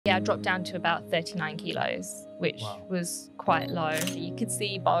Yeah, I dropped down to about 39 kilos, which was quite low. You could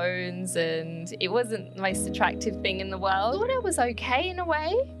see bones and it wasn't the most attractive thing in the world. I thought it was okay in a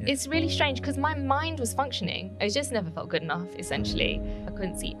way. Yeah. It's really strange because my mind was functioning. I just never felt good enough, essentially. I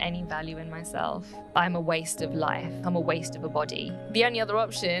couldn't see any value in myself. I'm a waste of life. I'm a waste of a body. The only other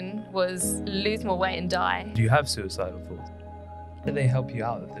option was lose more weight and die. Do you have suicidal thoughts? Did they help you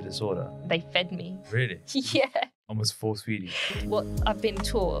out of the disorder? They fed me. Really? Yeah. Almost force feeding. What I've been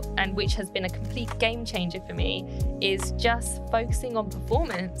taught, and which has been a complete game changer for me, is just focusing on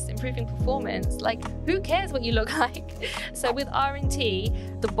performance, improving performance. Like, who cares what you look like? So with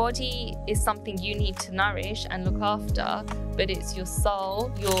RNT, the body is something you need to nourish and look after, but it's your soul,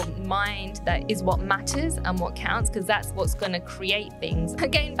 your mind that is what matters and what counts, because that's what's going to create things. I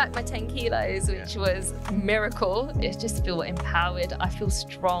gained back my 10 kilos, which was a miracle. I just feel empowered. I feel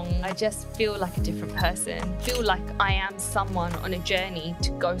strong. I just feel like a different person. I feel like I am someone on a journey to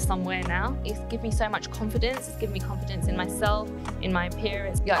go somewhere now. It's given me so much confidence. It's given me confidence in myself, in my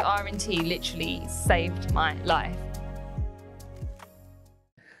appearance. Like, RNT literally saved my life.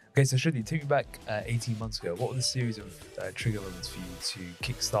 Okay, so Shruti, take me back 18 months ago. What were the series of trigger moments for you to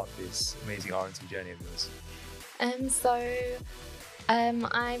kickstart this amazing RNT journey of yours?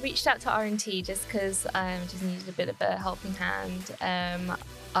 I reached out to RNT just because I just needed a bit of a helping hand.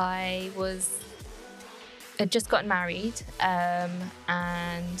 I had just gotten married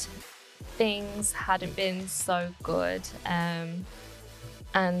and things hadn't been so good. And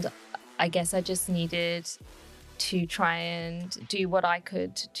I guess I just needed to try and do what I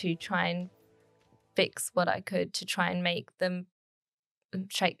could to try and fix what I could to try and make the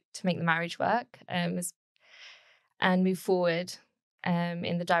marriage work and move forward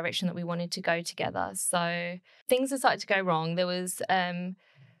in the direction that we wanted to go together. So things had started to go wrong. There was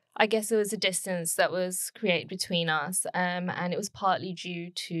I guess there was a distance that was created between us, and it was partly due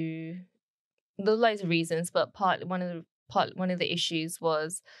to there were loads of reasons, but one of the issues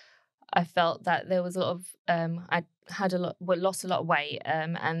was I felt that there was a lot of I had lost a lot of weight,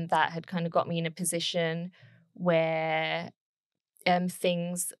 and that had kind of got me in a position where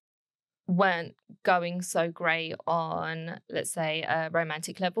things weren't going so great on, let's say, a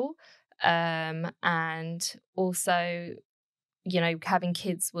romantic level, and also, having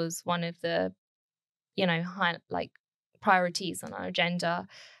kids was one of the, high priorities on our agenda,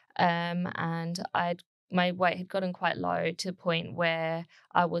 and my weight had gotten quite low to the point where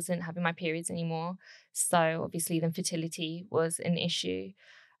I wasn't having my periods anymore. So obviously then fertility was an issue.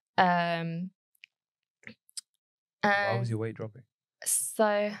 Why was your weight dropping?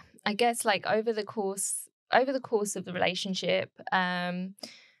 So I guess over the course of the relationship, I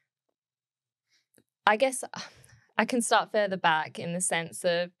guess I can start further back in the sense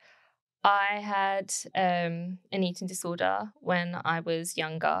of I had an eating disorder when I was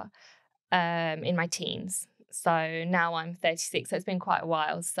younger, in my teens. So now I'm 36, so it's been quite a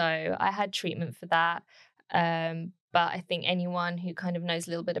while. So I had treatment for that. But I think anyone who kind of knows a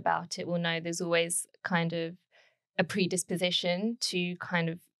little bit about it will know there's always kind of a predisposition to kind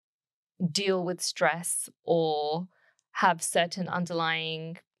of deal with stress or have certain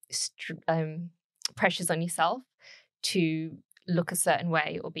underlying pressures on yourself to look a certain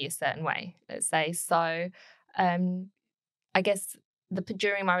way or be a certain way, let's say. So I guess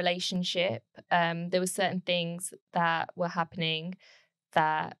during my relationship, there were certain things that were happening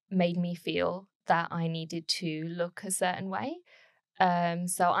that made me feel that I needed to look a certain way.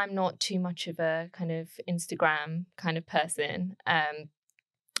 So I'm not too much of a kind of Instagram kind of person,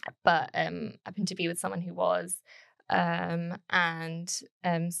 but I happened to be with someone who was, so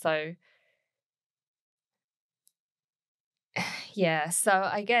yeah. So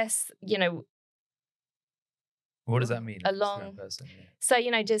I guess, what does that mean? Along, person, yeah. So,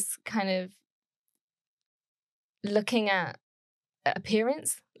 just kind of looking at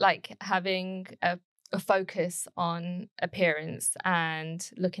appearance, like having a focus on appearance and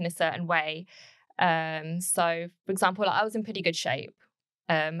looking a certain way. So, for example, I was in pretty good shape,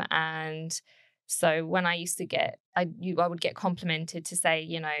 and so when I used to I would get complimented to say,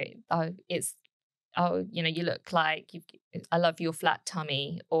 you look like I love your flat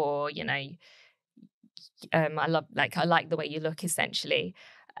tummy, or I like the way you look, essentially.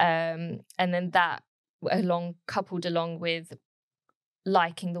 And then that coupled along with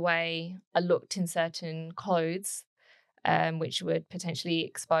liking the way I looked in certain clothes, which would potentially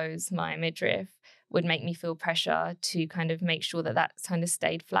expose my midriff, would make me feel pressure to kind of make sure that kind of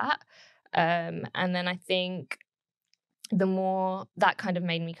stayed flat. And then I think the more that kind of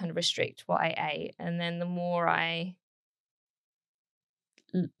made me kind of restrict what I ate. And then the more I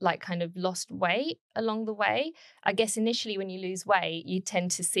like kind of lost weight along the way. I guess initially when you lose weight, you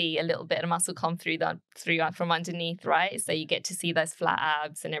tend to see a little bit of muscle come through from underneath, right? So you get to see those flat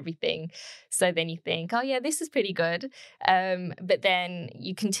abs and everything. So then you think, oh yeah, this is pretty good. But then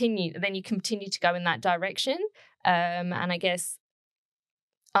you continue to go in that direction. And I guess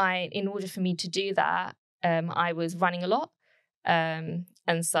in order for me to do that, I was running a lot. And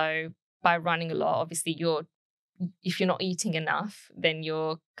so by running a lot, obviously if you're not eating enough, then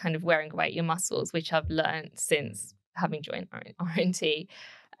you're kind of wearing away your muscles, which I've learned since having joined RNT.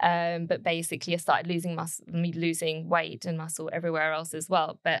 But basically I started losing weight and muscle everywhere else as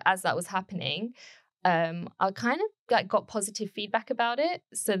well. But as that was happening, I kind of got positive feedback about it.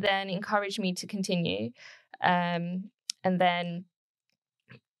 So then encouraged me to continue. And then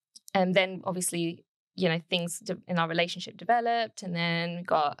obviously, things in our relationship developed, and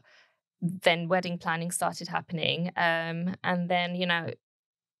then wedding planning started happening. And then,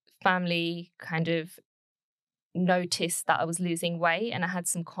 family kind of noticed that I was losing weight and I had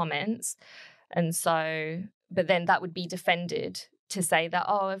some comments. And so, but then that would be defended to say that,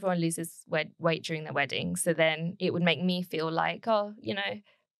 oh, everyone loses weight during their wedding. So then it would make me feel like, oh,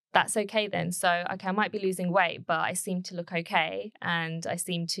 that's okay then. So, okay, I might be losing weight, but I seem to look okay. And I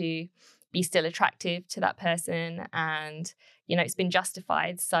seem to be still attractive to that person. And, it's been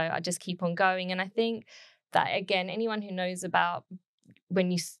justified. So I just keep on going. And I think that, again, anyone who knows about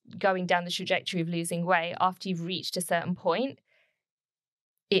when you're going down the trajectory of losing weight, after you've reached a certain point,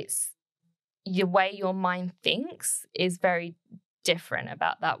 it's the way your mind thinks is very different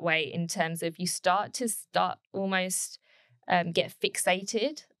about that weight, in terms of you start almost get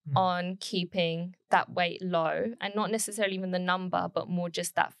fixated on keeping that weight low, and not necessarily even the number, but more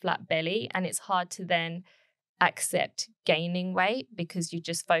just that flat belly. And it's hard to then accept gaining weight, because you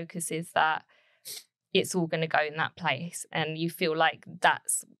just focus is that it's all going to go in that place, and you feel like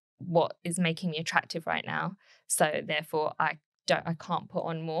that's what is making me attractive right now. So therefore I can't put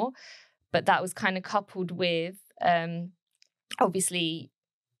on more. But that was kind of coupled with obviously,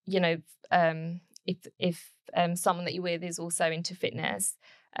 if someone that you're with is also into fitness,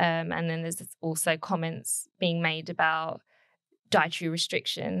 and then there's also comments being made about dietary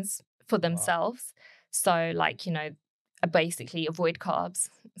restrictions for themselves. Wow. So basically avoid carbs.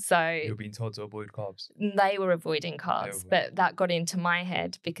 So you're being told to avoid carbs. They were avoiding carbs, but that got into my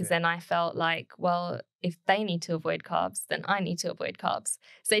head, because then I felt like, well, if they need to avoid carbs, then I need to avoid carbs.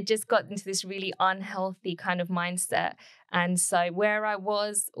 So it just got into this really unhealthy kind of mindset. And so where I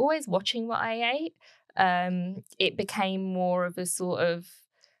was always watching what I ate, it became more of a sort of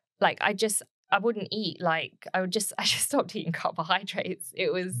like, I wouldn't eat, like I just stopped eating carbohydrates.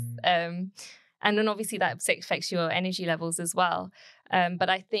 It was and then obviously that affects your energy levels as well.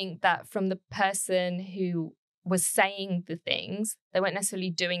 But I think that from the person who was saying the things, they weren't necessarily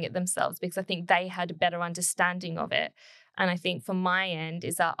doing it themselves, because I think they had a better understanding of it. And I think from my end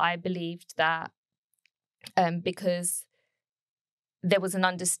is that I believed that because there was an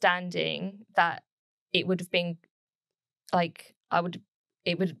understanding that it would have been like,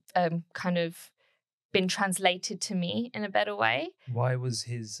 it would kind of been translated to me in a better way. Why was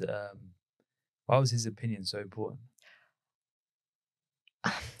his opinion so important?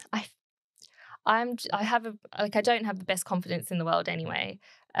 I don't have the best confidence in the world anyway.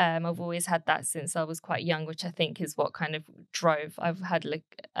 I've always had that since I was quite young, which I think is what kind of drove.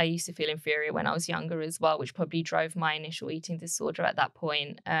 I used to feel inferior when I was younger as well, which probably drove my initial eating disorder at that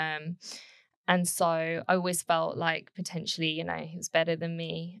point. And so I always felt like potentially, he was better than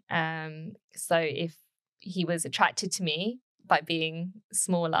me. So if he was attracted to me by being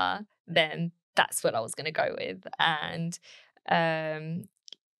smaller, then that's what I was going to go with. And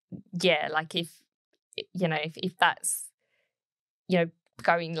like if that's,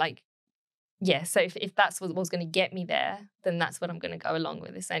 going like, so if that's what was going to get me there, then that's what I'm going to go along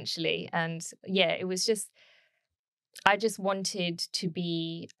with, essentially. And it was just, I just wanted to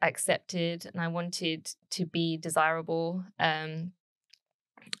be accepted, and I wanted to be desirable. And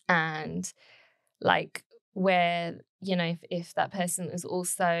like where, if that person is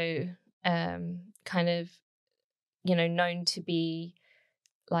also kind of, known to be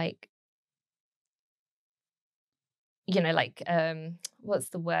like, what's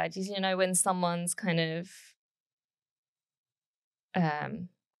the word? When someone's kind of,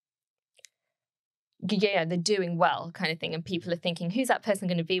 they're doing well kind of thing, and people are thinking, who's that person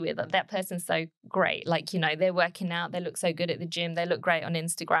going to be with? That person's so great. Like, they're working out, they look so good at the gym, they look great on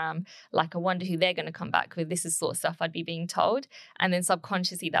Instagram. Like, I wonder who they're going to come back with. This is sort of stuff I'd be being told. And then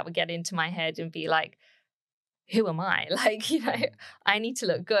subconsciously that would get into my head and be like, who am I? Like, I need to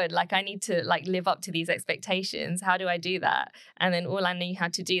look good. Like, I need to like live up to these expectations. How do I do that? And then all I knew how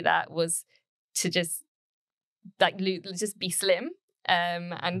to do that was to just like just be slim.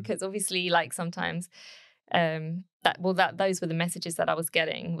 And because obviously like sometimes those were the messages that I was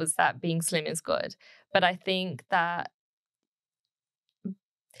getting, was that being slim is good. But I think that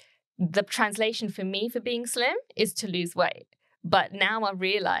the translation for me for being slim is to lose weight. But now I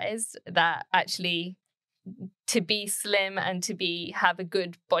realized that actually to be slim and to have a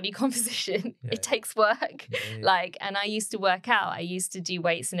good body composition, it takes work. Like, and I used to work out. I used to do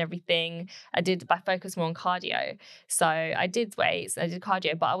weights and everything. I focused more on cardio. So I did weights, I did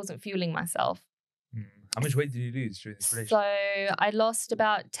cardio, but I wasn't fueling myself. How much weight did you lose during this relationship? So I lost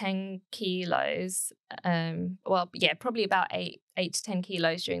about 10 kilos. Probably about 8 to 10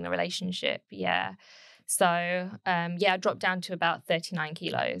 kilos during the relationship. Yeah. So, I dropped down to about 39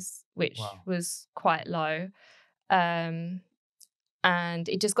 kilos, which was quite low. And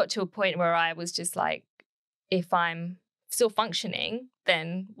it just got to a point where I was just like, if I'm still functioning,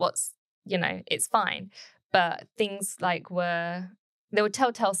 then it's fine. But things like there were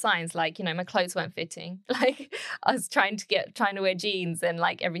telltale signs, like, my clothes weren't fitting. Like, I was trying to wear jeans and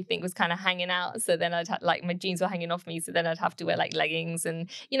like everything was kind of hanging out. So then like my jeans were hanging off me. So then I'd have to wear like leggings and,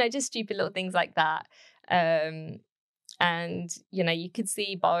 just stupid little things like that. And, you could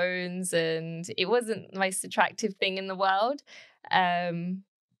see bones and it wasn't the most attractive thing in the world.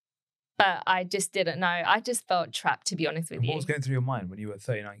 But I just didn't know. I just felt trapped, to be honest with you. What was going through your mind when you were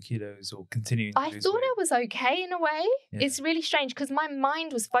 39 kilos or continuing? I thought I was okay in a way. Yeah. It's really strange because my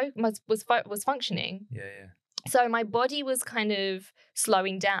mind was functioning. Yeah. So my body was kind of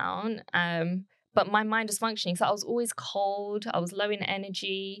slowing down, but my mind was functioning. So I was always cold. I was low in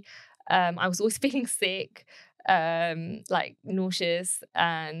energy. I was always feeling sick, like nauseous,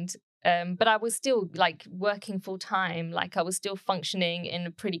 and but I was still like working full time. Like I was still functioning in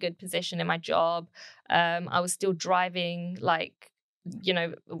a pretty good position in my job. I was still driving. Like,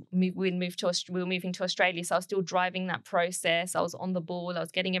 we were moving to Australia, so I was still driving that process. I was on the ball. I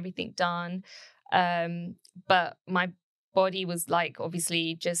was getting everything done, but my body was like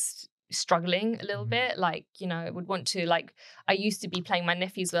obviously just struggling a little bit. Like, I would want to, like, I used to be playing, my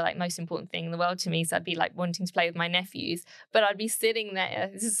nephews were like most important thing in the world to me, so I'd be like wanting to play with my nephews, but I'd be sitting there,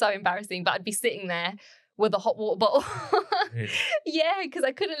 this is so embarrassing, but I'd be sitting there with a hot water bottle. Really? Yeah, because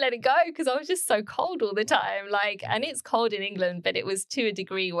I couldn't let it go because I was just so cold all the time. Like, and it's cold in England, but it was to a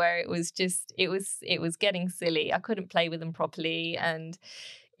degree where it was just it was getting silly. I couldn't play with them properly, and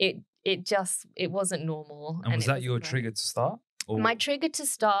it wasn't normal. And was that your trigger to start? Or? My trigger to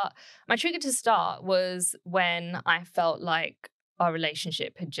start was when I felt like our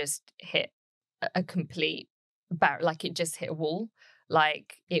relationship had just hit a complete barrier, like it just hit a wall.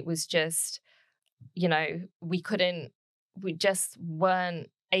 Like it was just, we just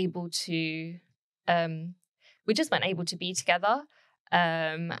weren't able to be together.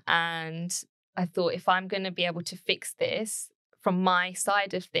 And I thought, if I'm going to be able to fix this from my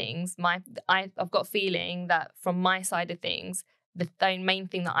side of things, I've got a feeling that from my side of things, the main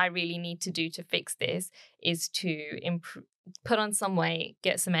thing that I really need to do to fix this is to put on some weight,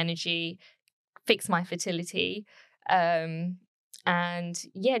 get some energy, fix my fertility, and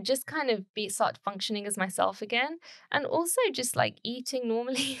just kind of start functioning as myself again, and also just like eating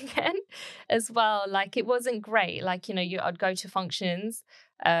normally again as well. Like it wasn't great. Like, I'd go to functions,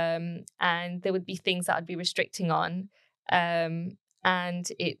 and there would be things that I'd be restricting on, and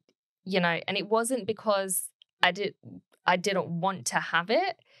it wasn't because I didn't want to have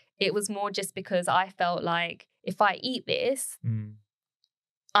it. It was more just because I felt like if I eat this,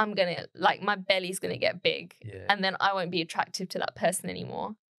 I'm going to, like, my belly's going to get big, and then I won't be attractive to that person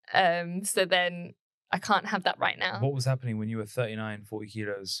anymore. So then I can't have that right now. What was happening when you were 39, 40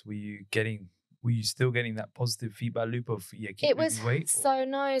 kilos? Were you still getting that positive feedback loop of, keep losing weight? So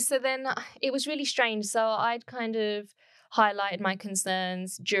then it was really strange. So I'd kind of highlighted my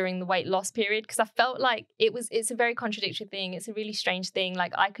concerns during the weight loss period because I felt like it's a very contradictory thing. It's a really strange thing.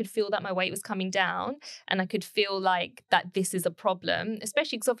 Like I could feel that my weight was coming down and I could feel like that this is a problem,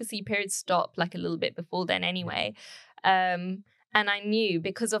 especially because obviously periods stop like a little bit before then anyway. And I knew,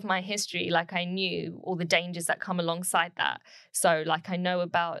 because of my history, like I knew all the dangers that come alongside that. So like I know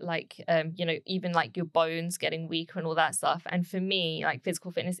about like, even like your bones getting weaker and all that stuff. And for me, like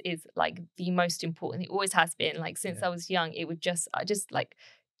physical fitness is like the most important. It always has been. Like since I was young, I just like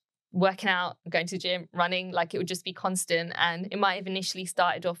working out, going to the gym, running, like it would just be constant. And it might have initially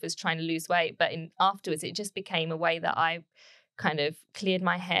started off as trying to lose weight, but afterwards it just became a way that I kind of cleared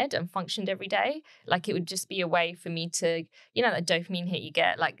my head and functioned every day. Like it would just be a way for me to, that dopamine hit you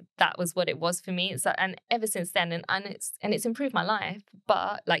get, like that was what it was for me. It's like, and ever since then, and it's improved my life,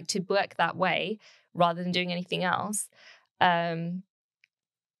 but like to work that way rather than doing anything else.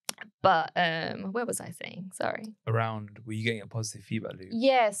 But where was I saying? Sorry. Around, were you getting a positive feedback loop?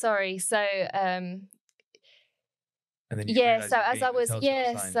 Yeah, sorry. So and then so as I was so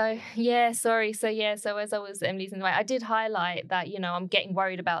as I was losing the weight, I did highlight that I'm getting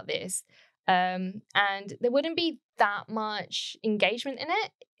worried about this, and there wouldn't be that much engagement in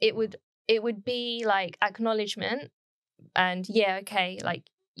it. It would be like acknowledgement and okay, like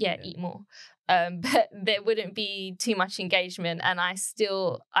eat more. But there wouldn't be too much engagement, and I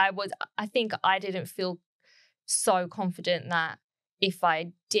think I didn't feel so confident that if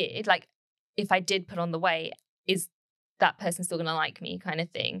I did put on the weight, is that person still gonna like me, kind of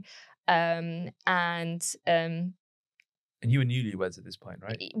thing. And you were newlyweds at this point,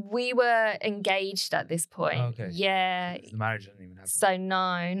 right? We were engaged at this point. Oh, okay. Yeah. The marriage didn't even happen. So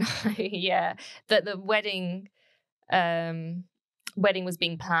no, yeah. The wedding was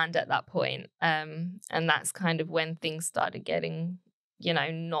being planned at that point. And that's kind of when things started getting,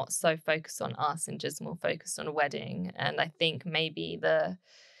 not so focused on us and just more focused on a wedding. And I think maybe the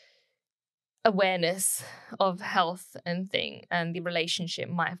awareness of health and the relationship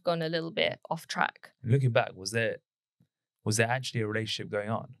might have gone a little bit off track. Looking back, was there actually a relationship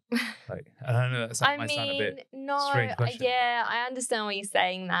going on? Like, I don't know, that might sound a bit strange question. Yeah, I understand why you're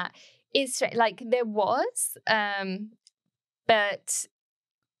saying that. It's like there was, but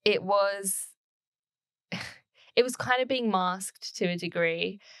it was kind of being masked to a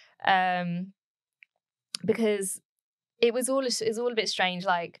degree, because it was all a bit strange.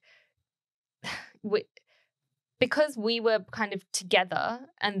 Like, because we were kind of together,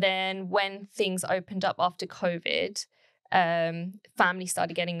 and then when things opened up after COVID, family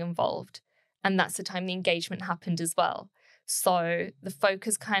started getting involved, and that's the time the engagement happened as well. So the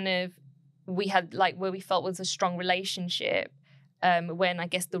focus kind of, we had like where we felt was a strong relationship, when I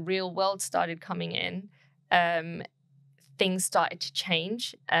guess the real world started coming in, things started to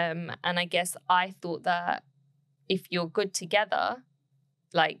change, and I guess I thought that if you're good together,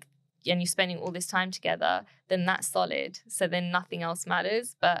 like, and you're spending all this time together, then that's solid. So then nothing else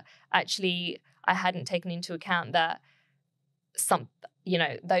matters. But actually, I hadn't taken into account that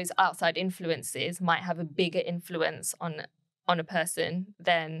those outside influences might have a bigger influence on a person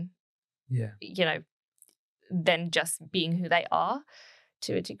than, than just being who they are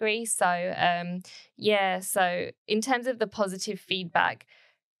to a degree. So, so in terms of the positive feedback,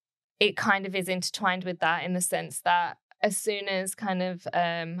 it kind of is intertwined with that, in the sense that as soon as kind of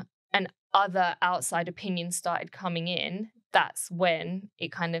an other outside opinion started coming in, that's when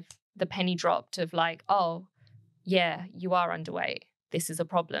it kind of, the penny dropped of like, oh, yeah, you are underweight. This is a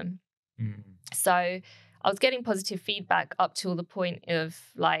problem. So I was getting positive feedback up till the point of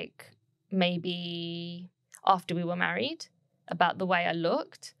like maybe after we were married about the way I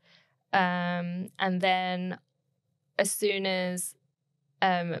looked. And then as soon as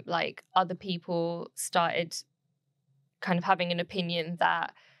like other people started kind of having an opinion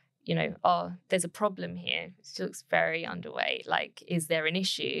that, oh, there's a problem here. She looks very underweight. Like, is there an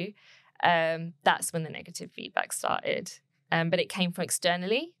issue? That's when the negative feedback started. But it came from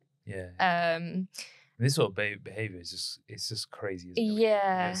externally. Yeah. This sort of behavior is just crazy. Isn't it?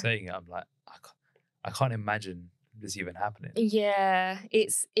 Yeah. When you're saying it, I'm like, I can't imagine this even happening. Yeah.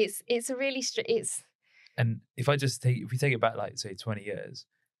 It's a really it's. And if we take it back, like say 20 years,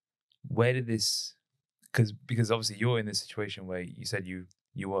 where did this? Because obviously you're in this situation where you said you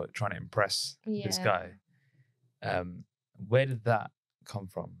were trying to impress this guy. Where did that come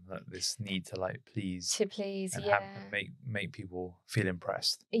from? That this need to like please, and make people feel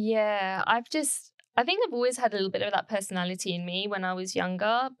impressed. Yeah, I think I've always had a little bit of that personality in me when I was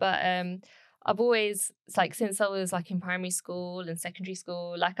younger, but I've always, like, since I was like in primary school and secondary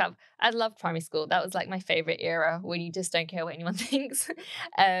school, like I loved primary school. That was like my favorite era, when you just don't care what anyone thinks.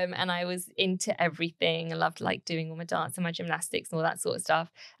 And I was into everything. I loved like doing all my dance and my gymnastics and all that sort of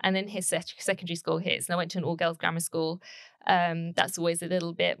stuff. And then secondary school hits, and I went to an all girls grammar school. That's always a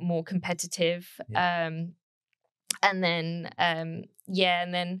little bit more competitive. Yeah. And then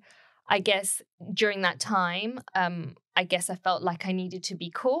I guess during that time, I guess I felt like I needed to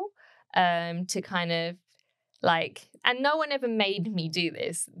be cool. To kind of like, and no one ever made me do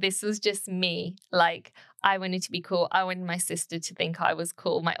this. This was just me. Like, I wanted to be cool. I wanted my sister to think I was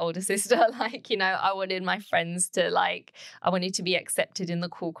cool, my older sister. Like, I wanted my friends to like, I wanted to be accepted in the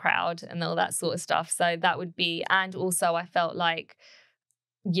cool crowd and all that sort of stuff. So that would be, and also I felt like,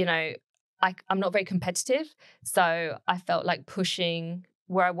 I'm not very competitive. So I felt like pushing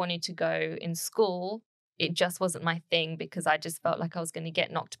where I wanted to go in school, it just wasn't my thing, because I just felt like I was going to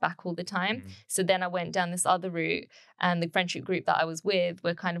get knocked back all the time. So then I went down this other route, and the friendship group that I was with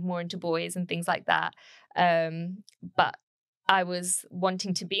were kind of more into boys and things like that. But I was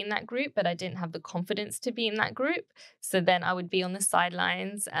wanting to be in that group, but I didn't have the confidence to be in that group. So then I would be on the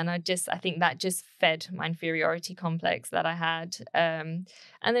sidelines, and I think that just fed my inferiority complex that I had. And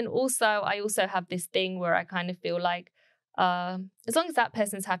then I also have this thing where I kind of feel like, as long as that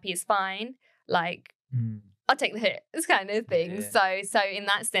person's happy, it's fine. Like, I'll take the hit, this kind of thing. Yeah. So in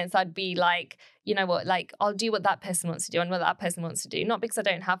that sense, I'd be like, you know what, like, I'll do what that person wants to do and what that person wants to do. Not because I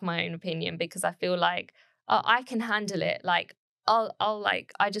don't have my own opinion, because I feel like I can handle it. Like,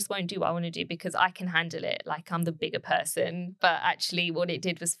 I just won't do what I want to do because I can handle it. Like, I'm the bigger person. But actually what it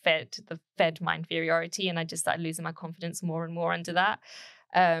did was fed my inferiority, and I just started losing my confidence more and more under that.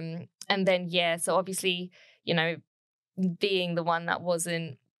 And then, so obviously, you know, being the one that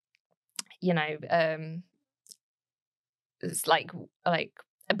wasn't, you know, it's like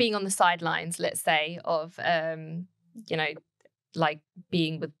being on the sidelines, let's say, of, you know, like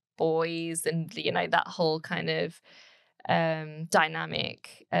being with boys and, you know, that whole kind of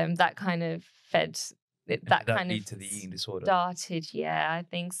dynamic, that kind of fed that kind lead of to the eating disorder started. I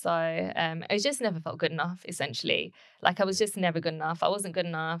think so. I just never felt good enough, essentially. Like, I was just never good enough. I wasn't good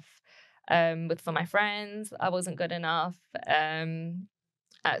enough for my friends. I wasn't good enough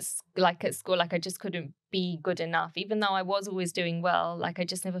at school. Like, I just couldn't be good enough, even though I was always doing well. Like, I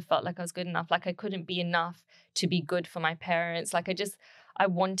just never felt like I was good enough. Like, I couldn't be enough to be good for my parents. Like, I just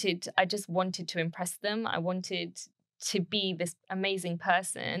wanted to impress them. I wanted to be this amazing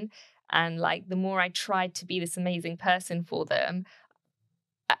person, and like, the more I tried to be this amazing person for them,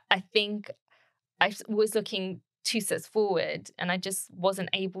 I think I was looking 2 steps forward, and I just wasn't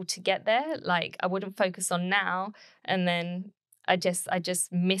able to get there. Like, I wouldn't focus on now, and then I just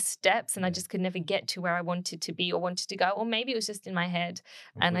missed steps, and I just could never get to where I wanted to be or wanted to go. Or maybe it was just in my head,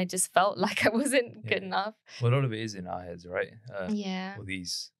 and I just felt like I wasn't good enough. Well, a lot of it is in our heads, right? All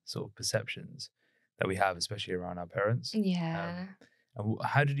these sort of perceptions that we have, especially around our parents. Yeah. And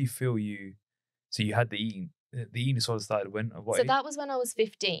how did you feel so you had the eating disorder started when? What so age? That was when I was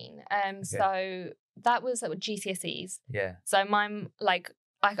 15. So that was at GCSEs. Yeah. So mine, like,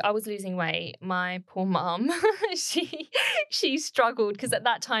 I was losing weight. My poor mum, she struggled, because at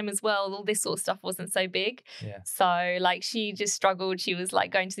that time as well, all this sort of stuff wasn't so big. Yeah. So like, she just struggled. She was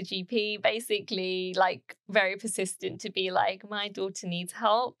like going to the GP, basically, like very persistent to be like, my daughter needs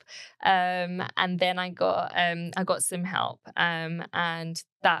help. And then I got some help. And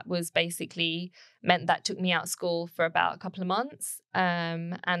that was basically meant that took me out of school for about a couple of months.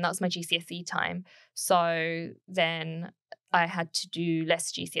 And that was my GCSE time. So then I had to do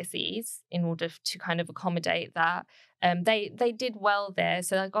less GCSEs in order to kind of accommodate that. They did well there.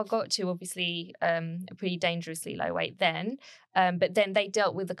 So I got to, obviously, a pretty dangerously low weight then. But then they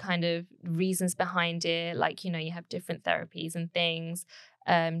dealt with the kind of reasons behind it. Like, you know, you have different therapies and things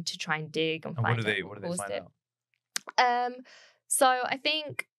to try and dig and find out what caused it. So I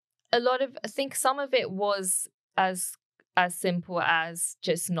think some of it was as simple as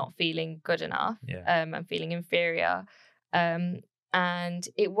just not feeling good enough, and feeling inferior. And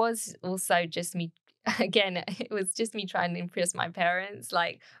it was also just me, again, it was just me trying to impress my parents.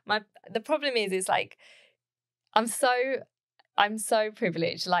 Like, the problem is like, I'm so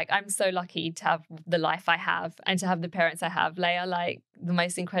privileged. Like, I'm so lucky to have the life I have and to have the parents I have. They are like the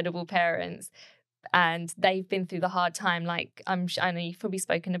most incredible parents. And they've been through the hard time. Like, I know you've probably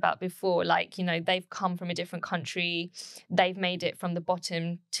spoken about before, like, you know, they've come from a different country. They've made it from the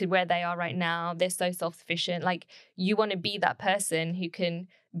bottom to where they are right now. They're so self-sufficient. Like, you want to be that person who can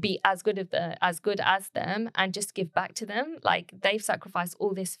be as good as them and just give back to them. Like, they've sacrificed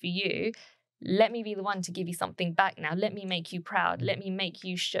all this for you. Let me be the one to give you something back now. Let me make you proud. Let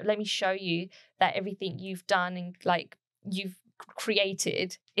me show you that everything you've done and like you've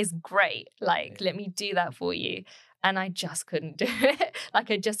created is great. Like, let me do that for you. And I just couldn't do it.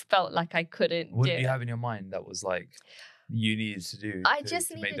 Like, I just felt like I couldn't do it. What did you have in your mind that was like you needed to do? I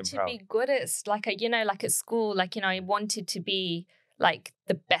just needed to be good at, like, you know, like at school, like, you know, I wanted to be like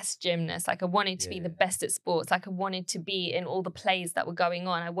the best gymnast. Like, I wanted to be the best at sports. Like, I wanted to be in all the plays that were going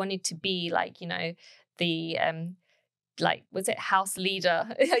on. I wanted to be like, you know, the like, was it house leader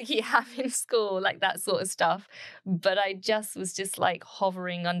like you have in school, like that sort of stuff. But I just was just like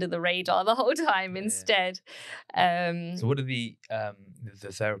hovering under the radar the whole time instead. So what are the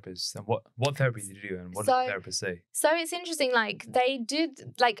therapists, and what therapy did you do, and what did the therapists say? So it's interesting, like they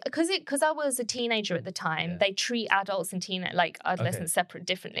did, like, because I was a teenager at the time, they treat adults and adolescents separate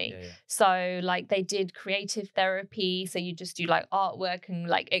differently. So like they did creative therapy, so you just do like artwork and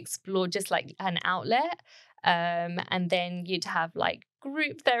like explore, just like an outlet. And then you'd have like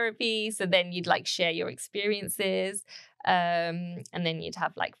group therapy, so then you'd like share your experiences. And then you'd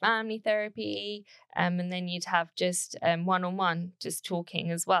have like family therapy, and then you'd have just one-on-one, just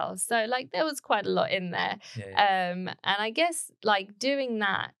talking as well. So like there was quite a lot in there. And I guess like doing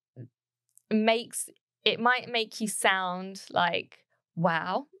that might make you sound like,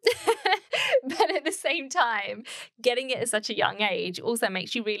 wow. But at the same time, getting it at such a young age also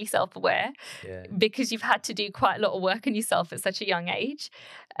makes you really self-aware, because you've had to do quite a lot of work on yourself at such a young age.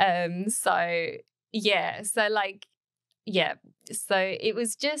 So it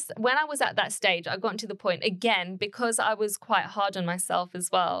was just, when I was at that stage, I got to the point, again, because I was quite hard on myself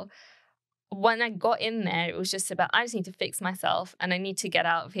as well. When I got in there, it was just about, I just need to fix myself and I need to get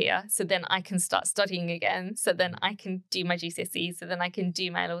out of here so then I can start studying again. So then I can do my GCSEs. So then I can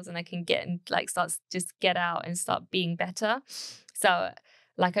do my L's and I can get out and start being better. So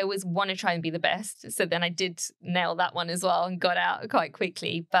like I always want to try and be the best. So then I did nail that one as well and got out quite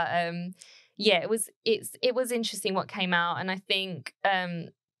quickly. But it was interesting what came out. And I think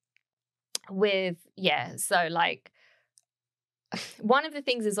so like one of the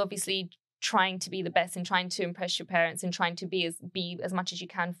things is obviously trying to be the best and trying to impress your parents and trying to be as much as you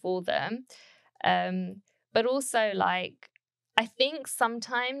can for them. But also like, I think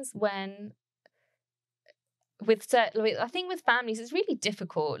sometimes with families, it's really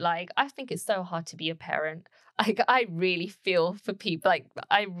difficult. Like, I think it's so hard to be a parent. Like, I really feel for people. Like,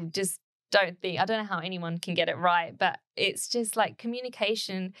 I don't know how anyone can get it right, but it's just like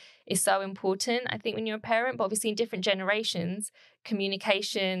communication is so important, I think, when you're a parent. But obviously in different generations,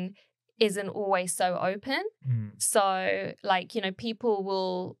 communication isn't always so open. So like, you know, people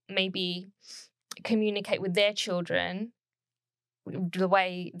will maybe communicate with their children the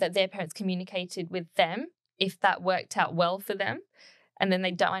way that their parents communicated with them, if that worked out well for them, and then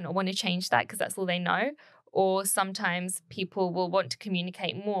they might not want to change that because that's all they know. Or sometimes people will want to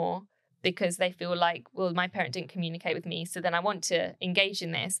communicate more because they feel like, well, my parent didn't communicate with me, so then I want to engage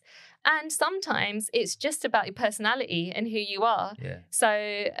in this. And sometimes it's just about your personality and who you are. So,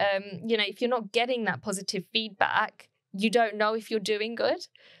 you know, if you're not getting that positive feedback, you don't know if you're doing good.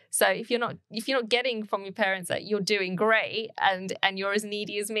 So if you're not getting from your parents that you're doing great and you're as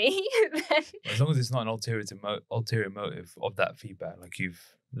needy as me, then... As long as it's not an ulterior motive of that feedback, like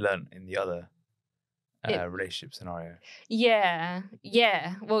you've learned in the other relationship scenario.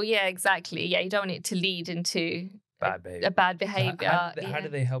 Well, exactly. You don't want it to lead into a bad behavior. So how do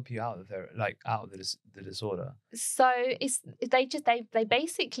they help you out of the disorder? So they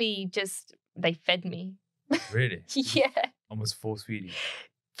basically just fed me. Really? Yeah. Almost force feeding.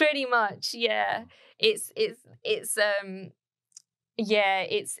 Pretty much, yeah. It's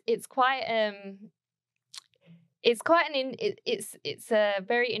a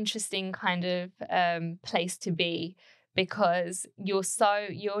very interesting kind of place to be, because you're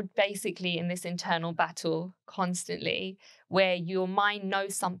basically in this internal battle constantly where your mind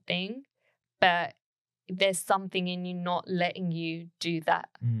knows something, but there's something in you not letting you do that.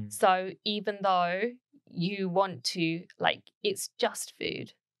 So even though you want to, like, it's just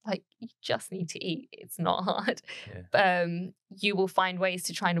food, like you just need to eat, it's not hard. You will find ways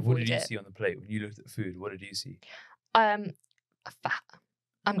to try and avoid it. What did you see on the plate when you looked at the food? What did you see? Fat.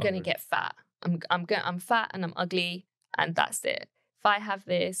 I'm gonna get fat. I'm fat and I'm ugly, and that's it. If I have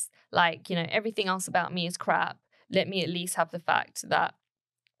this, like, you know, everything else about me is crap, let me at least have the fact that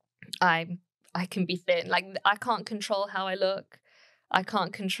I can be thin. Like, I can't control how I look. I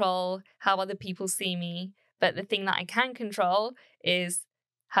can't control how other people see me. But the thing that I can control is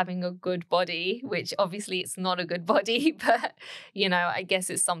having a good body, which obviously it's not a good body, but, you know, I guess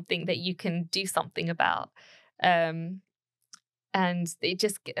it's something that you can do something about. And then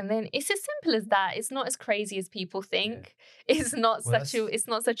it's as simple as that. It's not as crazy as people think. It's not such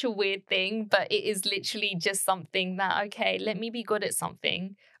a weird thing, but it is literally just something that, okay, let me be good at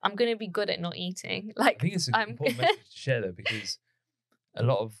something. I'm going to be good at not eating. Like, I think it's an important message to share, though, because a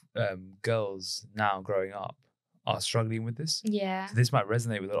lot of girls now growing up are struggling with this. Yeah. So this might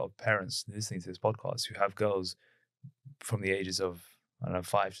resonate with a lot of parents listening to this podcast who have girls from the ages of, I don't know,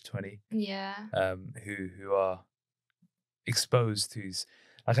 5 to 20. Yeah. Who are exposed to,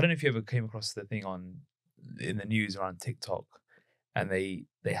 like, I don't know if you ever came across the thing on in the news around TikTok, and they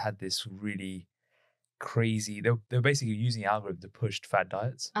had this really crazy. They were basically using the algorithm to push fad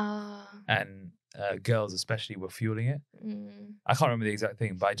diets, and girls especially were fueling it. I can't remember the exact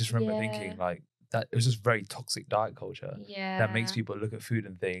thing, but I just remember thinking like that it was just very toxic diet culture that makes people look at food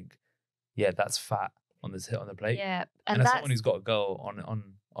and think, yeah, that's fat on the plate. Yeah, and as someone who's got a girl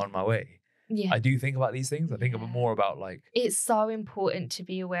on my way, I do think about these things. I think more about like, it's so important to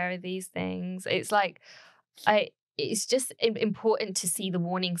be aware of these things. It's like it's just important to see the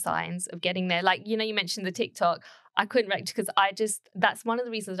warning signs of getting there. Like, you mentioned the TikTok. I couldn't react because that's one of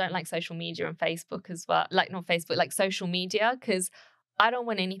the reasons I don't like social media and Facebook as well. Like, not Facebook, like social media, because I don't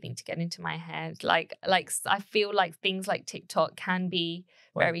want anything to get into my head. Like I feel like things like TikTok can be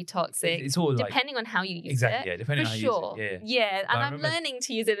very toxic. It's all depending on how you use it. Exactly, yeah, depending on how you use it. Yeah. And I'm learning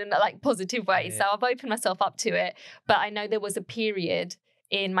to use it in a like positive way. So I've opened myself up to it. But I know there was a period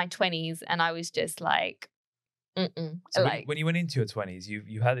in my 20s and I was just like, So when you went into your 20s,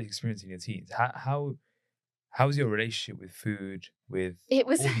 you had this experience in your teens. How was your relationship with food, with all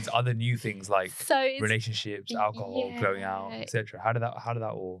these other new things like relationships, alcohol, going out, etc.? How did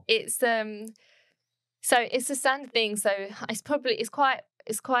that all? It's so it's a standard thing. So it's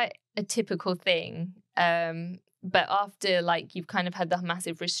quite a typical thing. But after like you've kind of had the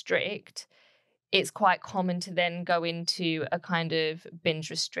massive restrict, it's quite common to then go into a kind of binge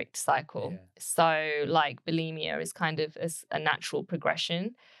restrict cycle. So like bulimia is kind of a natural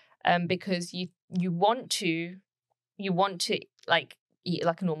progression, because you want to like eat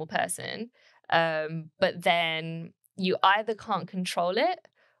like a normal person, but then you either can't control it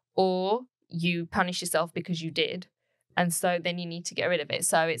or you punish yourself because you did. And so then you need to get rid of it.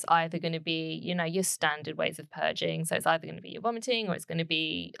 So it's either going to be, your standard ways of purging. So it's either going to be your vomiting or it's going to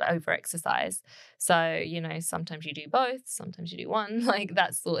be over-exercise. So, sometimes you do both, sometimes you do one, like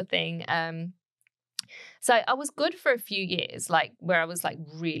that sort of thing. So I was good for a few years, like where I was like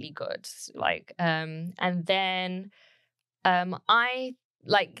really good. Like, and then I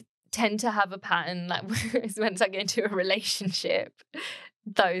like tend to have a pattern like once I get into a relationship,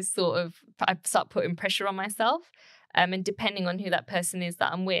 I start putting pressure on myself. And depending on who that person is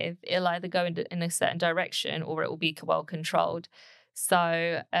that I'm with, it'll either go in a certain direction or it will be well controlled.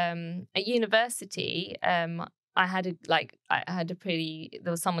 So at university, there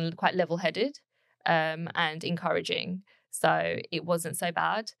was someone quite level-headed and encouraging. So it wasn't so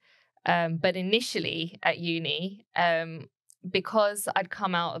bad. But initially at uni, because I'd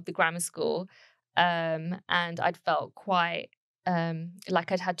come out of the grammar school and I'd felt quite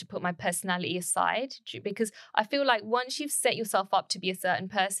like I'd had to put my personality aside, because I feel like once you've set yourself up to be a certain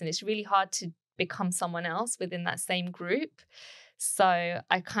person, it's really hard to become someone else within that same group. So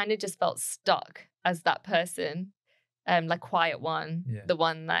I kind of just felt stuck as that person, like quiet one, the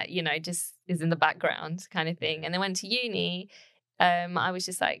one that, just is in the background kind of thing. And then went to uni, I was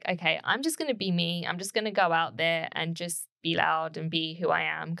just like, okay, I'm just going to be me. I'm just going to go out there and just be loud and be who I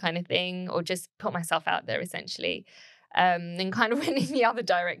am kind of thing, or just put myself out there essentially. And kind of went in the other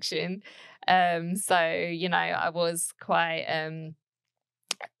direction. So, I was quite,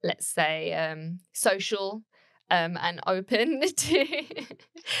 let's say, social and open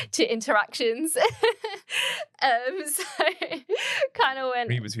to interactions. So kind of went...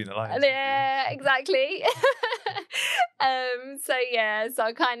 Read between the lines. Yeah, exactly. So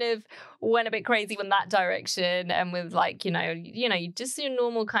I kind of went a bit crazy in that direction, and with like, just your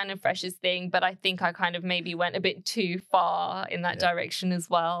normal kind of freshest thing. But I think I kind of maybe went a bit too far in that direction as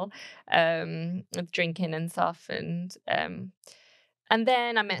well, with drinking and stuff. And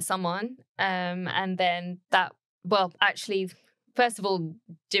then I met someone, and then actually, first of all,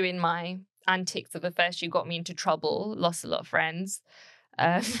 doing my antics of the first year got me into trouble, lost a lot of friends,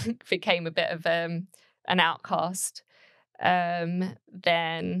 became a bit of an outcast.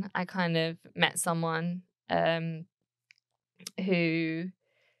 Then I kind of met someone who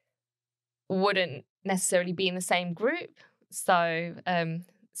wouldn't necessarily be in the same group. So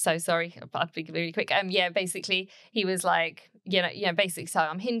sorry, I'll be really quick. Basically he was like, basically, so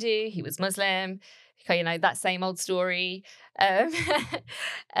I'm Hindu, he was Muslim, that same old story. And so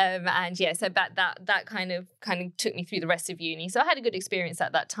that kind of took me through the rest of uni. So I had a good experience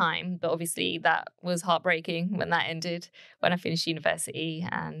at that time, but obviously that was heartbreaking when that ended, when I finished university.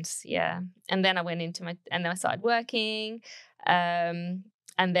 And then I went into and then I started working. And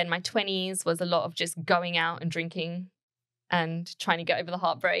then my 20s was a lot of just going out and drinking and trying to get over the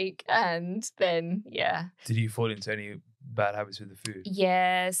heartbreak. And then, Did you fall into any bad habits with the food?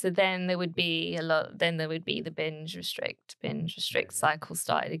 Yeah, so then there would be the binge restrict cycle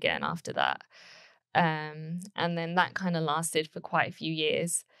started again after that. And then that kind of lasted for quite a few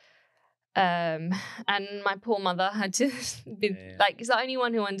years. And my poor mother had to be like, it's the only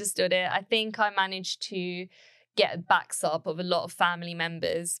one who understood it. I think I managed to get backs up of a lot of family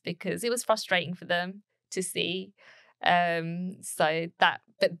members because it was frustrating for them to see. But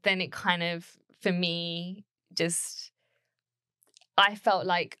then it kind of, for me, just, I felt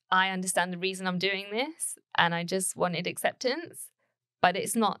like I understand the reason I'm doing this and I just wanted acceptance. But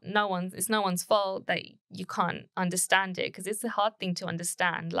it's no one's fault that you can't understand it, because it's a hard thing to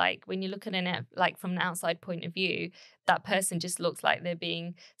understand. Like when you look at it like from an outside point of view, that person just looks like they're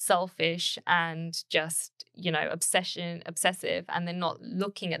being selfish and just, obsessive, and they're not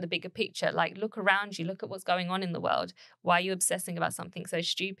looking at the bigger picture. Like, look around you, look at what's going on in the world. Why are you obsessing about something so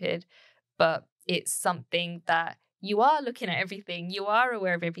stupid? But it's something that you are looking at everything, you are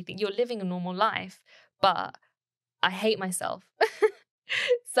aware of everything, you're living a normal life, but I hate myself.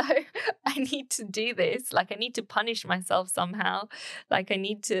 So I need to do this. Like, I need to punish myself somehow. Like, I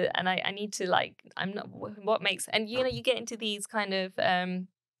need to, and I need to, like, I'm not, what makes, and you get into these kind of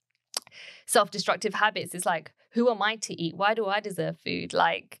self-destructive habits. It's like, who am I to eat? Why do I deserve food?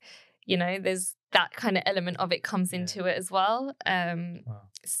 Like, there's that kind of element of it comes into it as well. Wow.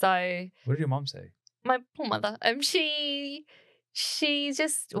 So what did your mom say? My poor mother. She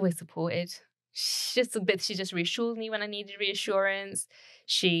just always supported. She just reassured me when I needed reassurance.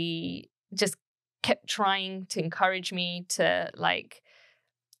 She just kept trying to encourage me to, like,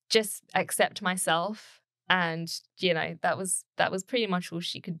 just accept myself. And, that was pretty much all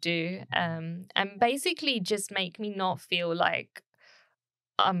she could do. And basically just make me not feel like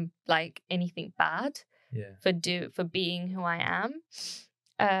I'm like anything bad for being who I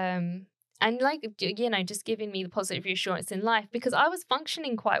am. And like, just giving me the positive reassurance in life, because I was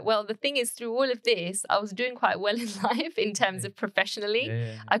functioning quite well. The thing is, through all of this, I was doing quite well in life in terms of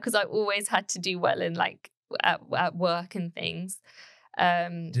professionally, because I always had to do well in, like, at work and things.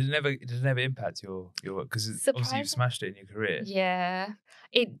 Did it never impact your work? Because obviously you've smashed it in your career. Yeah,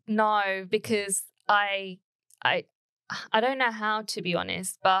 no, because I don't know how, to be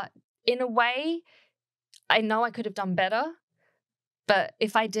honest, but in a way, I know I could have done better. But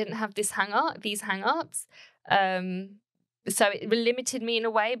if I didn't have these hang-ups, so it limited me in a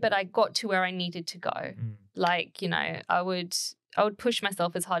way, but I got to where I needed to go. Like, I would push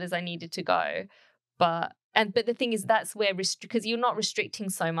myself as hard as I needed to go. But the thing is, that's where, because you're not restricting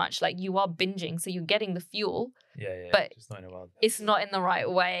so much, like you are binging, so you're getting the fuel. Yeah. But it's not in the right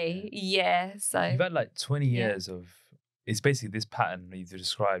way. Yeah. So you've had like 20 years of, it's basically this pattern that you've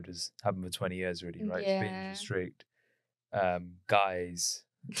described as happened for 20 years already, right? Yeah. Binge, restrict, guys,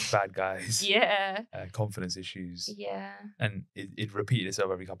 bad guys, confidence issues, and it repeated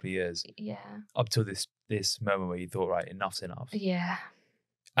itself every couple of years, up till this moment where you thought, right, enough's enough.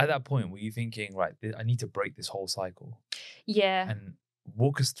 At that point, were you thinking, right, I need to break this whole cycle? And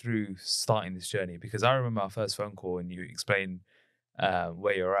walk us through starting this journey, because I remember our first phone call and you explained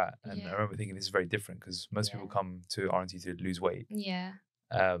where you're at, and I remember thinking this is very different, because most people come to RNT to lose weight.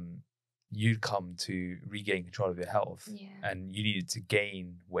 You'd come to regain control of your health, and you needed to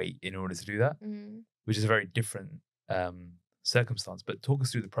gain weight in order to do that, which is a very different circumstance. But talk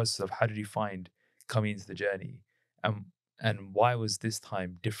us through the process of how did you find coming into the journey, and why was this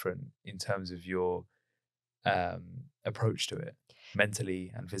time different in terms of your approach to it,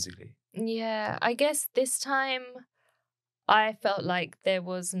 mentally and physically? Yeah, I guess this time I felt like there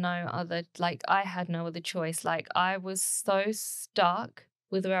was no other, like I had no other choice. Like I was so stuck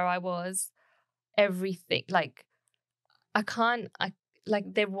with where I was, everything, like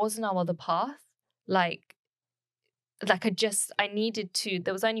there was no other path. Like I needed to,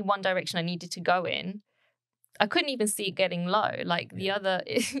 there was only one direction I needed to go in. I couldn't even see it getting low. Like the other,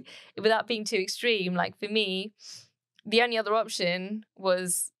 without being too extreme, like for me, the only other option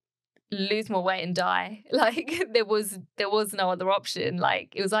was lose more weight and die. Like there was no other option.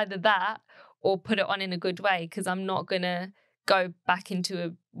 Like it was either that or put it on in a good way, because I'm not going to go back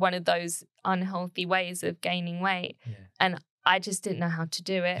into one of those unhealthy ways of gaining weight. And I just didn't know how to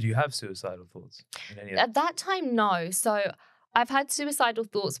do it. Did you have suicidal thoughts? At that time, no. So I've had suicidal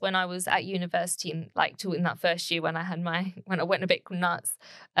thoughts when I was at university, in that first year when I went a bit nuts.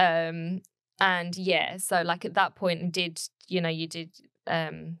 And so like at that point, you did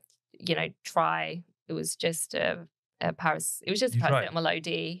try. It was just a paracetamol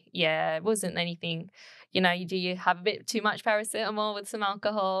OD. Yeah, it wasn't anything. You have a bit too much paracetamol with some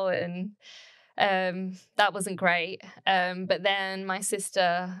alcohol, and that wasn't great. But then my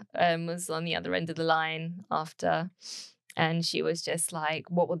sister was on the other end of the line after, and she was just like,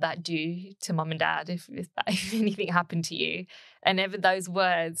 what would that do to mum and dad if anything happened to you? And ever those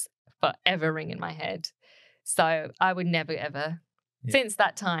words forever ring in my head. So I would never, ever Since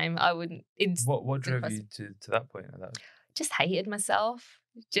that time, I wouldn't. What drove you to that point? Just hated myself.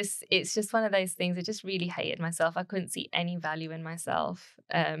 It's just one of those things. I just really hated myself. I couldn't see any value in myself.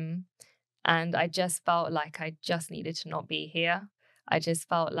 And I just felt like I just needed to not be here. I just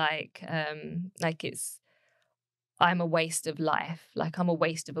felt like I'm a waste of life. Like I'm a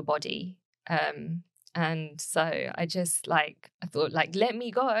waste of a body. And so I just I thought let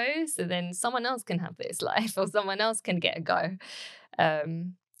me go so then someone else can have this life or someone else can get a go.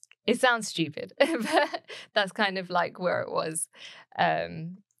 It sounds stupid, but that's kind of where it was.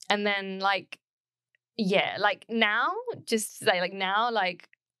 And then now, just to say now,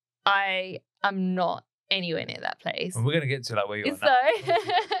 I am not anywhere near that place. Well, we're going to get to where you are now.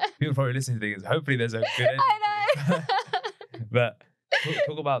 People probably listening to things. Hopefully there's a good ending. I know. But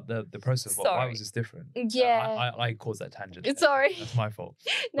talk about the process. Why was this different? Yeah. I caused that tangent. Sorry. That's my fault.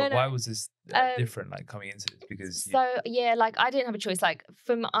 No. Why was this different, coming into this? Because I didn't have a choice.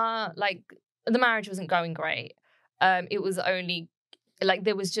 From the marriage wasn't going great. It was only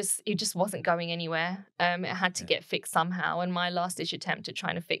it just wasn't going anywhere. It had to get fixed somehow. And my last ditch attempt at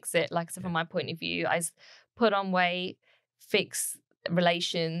trying to fix it, from my point of view, I put on weight, fix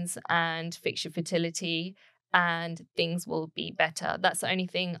relations, and fix your fertility, and things will be better. That's the only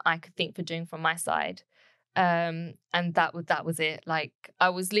thing I could think for doing from my side. And that was it. I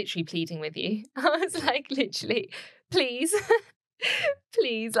was literally pleading with you. I was literally, please,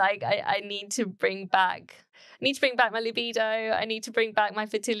 please, I need to bring back my libido. I need to bring back my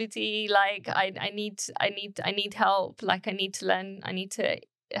fertility. I need help. I need to learn. I need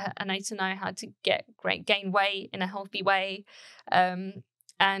to know how to gain weight in a healthy way.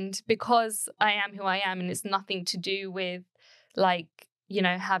 And because I am who I am, and it's nothing to do with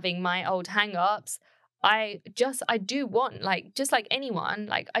having my old hang-ups, I do want, just like anyone,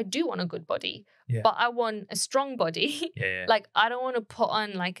 I do want a good body, but I want a strong body. Yeah. I don't want to put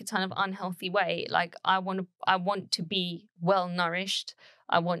on a ton of unhealthy weight. I want to be well nourished.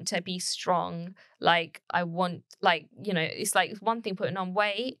 I want to be strong. I want, it's one thing putting on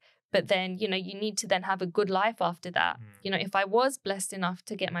weight, but then, you need to then have a good life after that. If I was blessed enough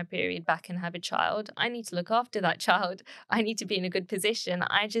to get my period back and have a child, I need to look after that child. I need to be in a good position.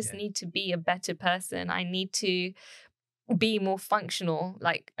 I just need to be a better person. I need to be more functional.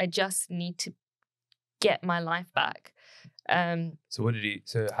 I just need to get my life back. So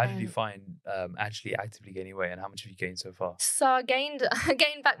how did you find actually actively gaining weight, and how much have you gained so far? So I gained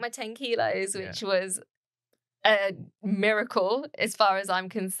back my 10 kilos, which was a miracle as far as I'm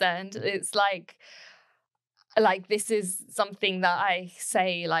concerned. It's this is something that I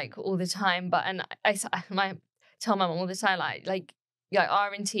say all the time, but I tell my mom all the time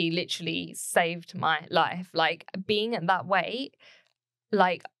RNT literally saved my life. Being at that weight,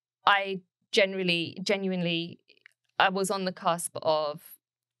 I genuinely I was on the cusp of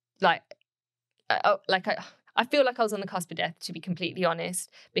I feel like I was on the cusp of death, to be completely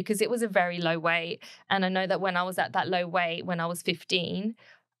honest, because it was a very low weight. And I know that when I was at that low weight, when I was 15,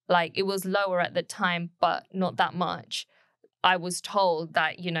 it was lower at the time, but not that much. I was told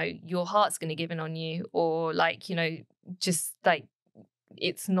that, your heart's going to give in on you, or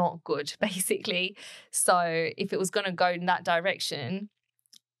it's not good, basically. So if it was going to go in that direction,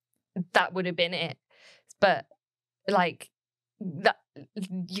 that would have been it. But that,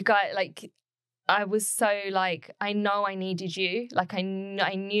 you guys, I was so I know I needed you. I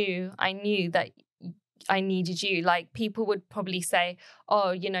knew that I needed you. People would probably say,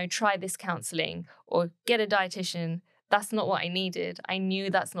 oh, try this counseling or get a dietitian. That's not what I needed. I knew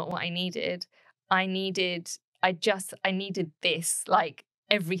that's not what I needed. I needed this,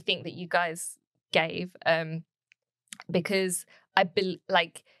 everything that you guys gave, because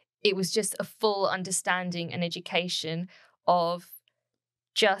it was just a full understanding and education of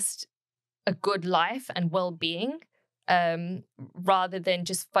just a good life and well-being, rather than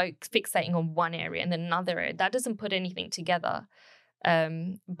just fixating on one area and then another area. That doesn't put anything together.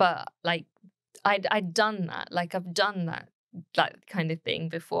 But I'd done that. I've done that kind of thing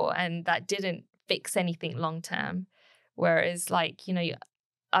before, and that didn't fix anything long term. Whereas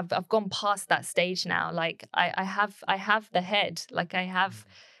I've gone past that stage now. I have the head. I have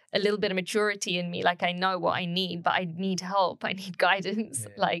a little bit of maturity in me. I know what I need, but I need help. I need guidance.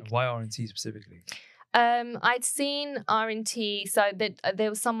 Why RNT specifically? I'd seen RNT, so that there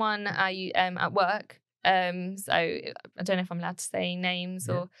was someone at work. So I don't know if I'm allowed to say names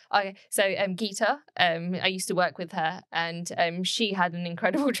or okay. So Geeta, I used to work with her, and she had an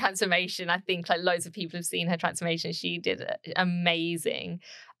incredible transformation. I think loads of people have seen her transformation. She did amazing.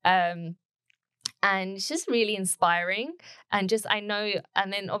 And it's just really inspiring. And I know,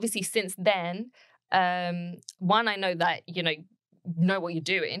 and then obviously since then, one, I know that, know what you're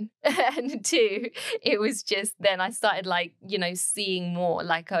doing. And two, it was just, then I started like, you know, seeing more,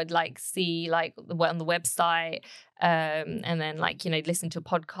 like I'd like see like on the website, and then like, you know, listen to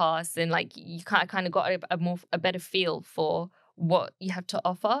podcasts, and like you kind of got a better feel for what you have to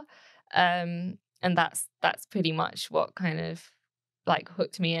offer. And that's pretty much what kind of like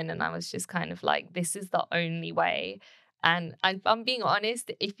hooked me in. And I was just kind of like, this is the only way. And I'm being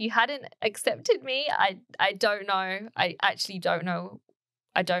honest, if you hadn't accepted me, I don't know. I actually don't know.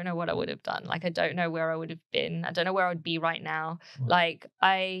 I don't know what I would have done. Like, I don't know where I would have been. I don't know where I would be right now. Wow. Like,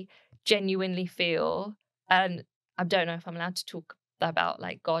 I genuinely feel, and I don't know if I'm allowed to talk about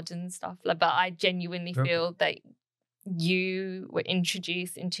like God and stuff, but I genuinely feel that you were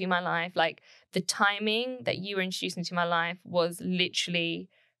introduced into my life. Like, the timing that you were introduced into my life was literally,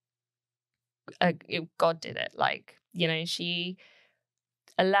 God did it. Like, you know, she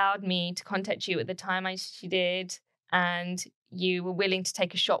allowed me to contact you at the time she did, and you were willing to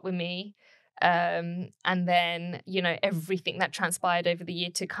take a shot with me. And then, you know, everything that transpired over the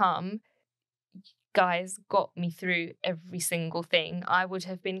year to come, guys, got me through every single thing. I would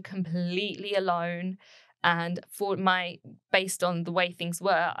have been completely alone, and based on the way things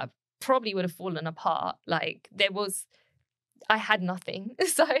were, I probably would have fallen apart. Like, I had nothing.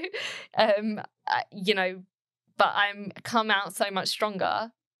 So, you know, but I'm come out so much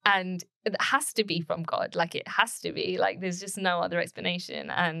stronger, and it has to be from God. Like, it has to be. Like, there's just no other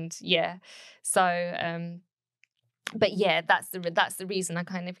explanation. And yeah, so but yeah, that's the reason I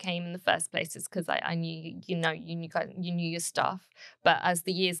kind of came in the first place, is because I knew, you knew your stuff. But as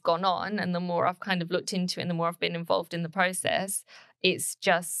the years gone on, and the more I've kind of looked into it, and the more I've been involved in the process, it's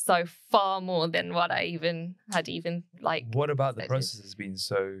just so far more than what I had like. What about the process has been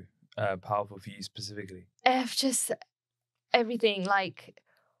so powerful for you specifically? Just everything. Like,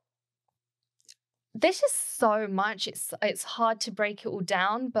 there's just so much. It's hard to break it all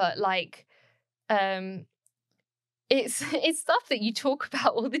down, but like, it's stuff that you talk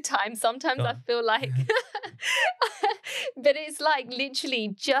about all the time. Sometimes I feel like, but it's like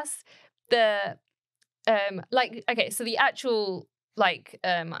literally just the like, okay, so the actual like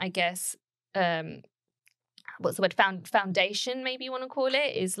I guess what's the word, foundation, maybe you want to call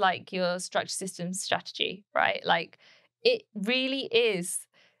it, is like your structure, system, strategy, right? Like, it really is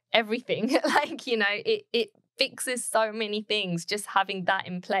everything. Like, you know, it fixes so many things. Just having that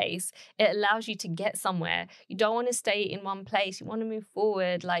in place, it allows you to get somewhere. You don't want to stay in one place. You want to move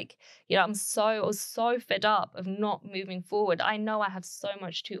forward. Like, you know, I was so fed up of not moving forward. I know I have so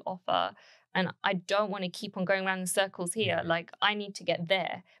much to offer, and I don't want to keep on going around in circles here. Like, I need to get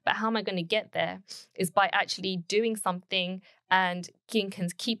there. But how am I going to get there? Is by actually doing something and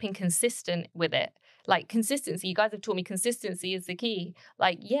keeping consistent with it. Like, consistency. You guys have taught me consistency is the key.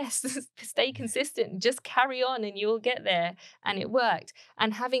 Like, yes, stay consistent. Just carry on and you'll get there. And it worked.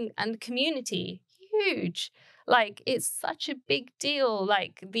 And community, huge. Like, it's such a big deal.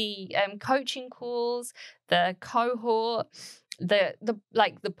 Like, the coaching calls, the cohort, the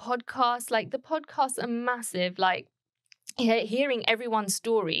podcast. Like, the podcasts are massive. Like, hearing everyone's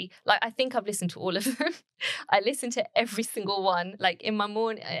story, like, I think I've listened to all of them. I listen to every single one, like, in my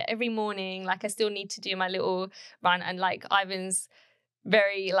every morning. Like, I still need to do my little run, and like, Ivan's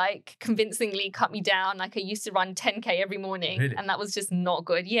very like convincingly cut me down. Like, I used to run 10K every morning. Really? And that was just not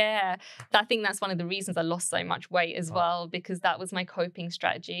good. Yeah, I think that's one of the reasons I lost so much weight as well, because that was my coping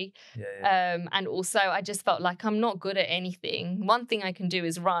strategy. And also, I just felt like I'm not good at anything. One thing I can do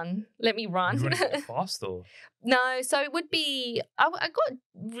is run. Let me run. You running fast or? No, so it would be, I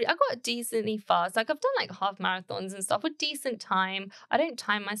got decently fast. Like, I've done like half marathons and stuff with decent time. I don't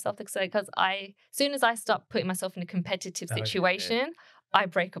time myself because as soon as I start putting myself in a competitive situation, I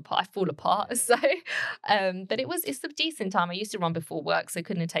break apart, I fall apart. So, but it's a decent time. I used to run before work, so it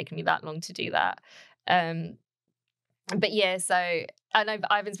couldn't have taken me that long to do that. But yeah, so I know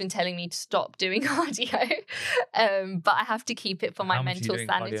Ivan's been telling me to stop doing cardio, but I have to keep it for my mental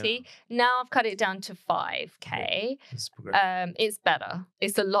sanity. Now I've cut it down to 5K. It's better.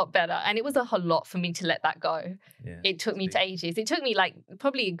 It's a lot better. And it was a whole lot for me to let that go. It took me ages. It took me like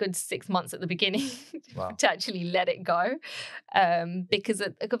probably a good 6 months at the beginning to actually let it go. Because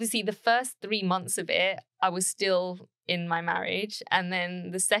obviously the first 3 months of it, I was still in my marriage. And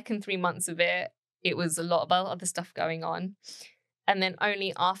then the second 3 months of it was a lot about other stuff going on. And then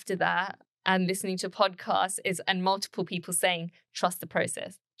only after that, and listening to podcasts and multiple people saying, trust the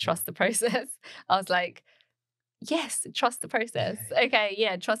process, trust the process. I was like, yes, trust the process. Okay,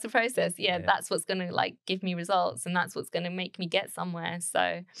 yeah, trust the process. Yeah, that's what's going to like give me results, and that's what's going to make me get somewhere.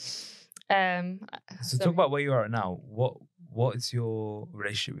 So talk about where you are now. What is your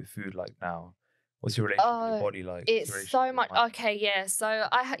relationship with food like now? What's your relationship with your body like? It's so much. Okay, yeah. So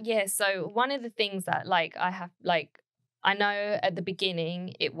So one of the things that like I have like I know at the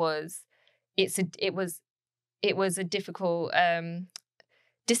beginning it was a difficult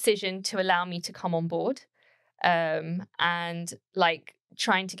decision to allow me to come on board, and like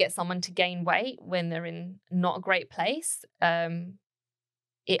trying to get someone to gain weight when they're in not a great place.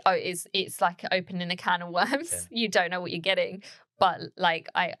 It's like opening a can of worms. Yeah. You don't know what you're getting. But like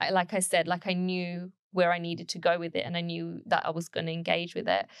I said, like I knew where I needed to go with it, and I knew that I was going to engage with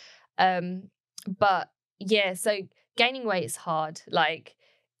it. But yeah, so gaining weight is hard. Like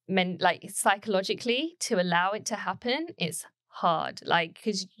psychologically, to allow it to happen, it's hard. Like,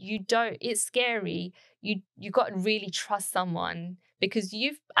 because it's scary. You got to really trust someone, because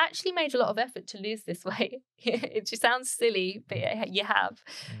you've actually made a lot of effort to lose this weight. It just sounds silly, but you have.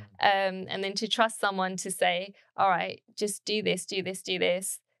 And then to trust someone to say, all right, just do this,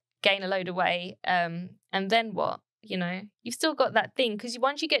 gain a load of weight. And then what? You know, you've still got that thing, because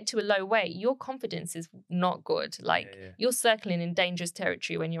once you get to a low weight, your confidence is not good. Like you're circling in dangerous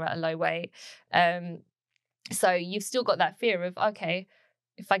territory when you're at a low weight. So you've still got that fear of, okay,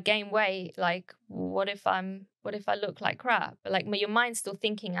 if I gain weight, like what if I look like crap? Like your mind's still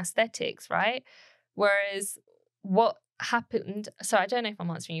thinking aesthetics, right? Whereas what happened? So I don't know if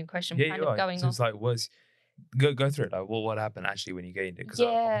I'm answering your question. Yeah, kind of going so off. It's like go through it. Like what happened actually when you gained it? Because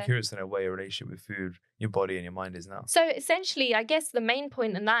I'm curious to know where your relationship with food, your body, and your mind is now. So essentially, I guess the main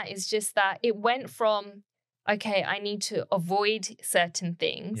point in that is just that it went from, okay, I need to avoid certain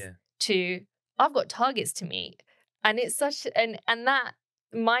things to I've got targets to meet. And it's such and that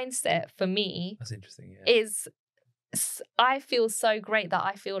mindset for me, that's interesting, is I feel so great that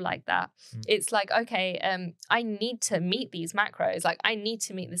I feel like that. It's like, okay, I need to meet these macros. Like I need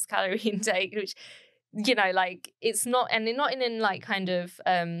to meet this calorie intake, which, you know, like it's not, and they're not in like kind of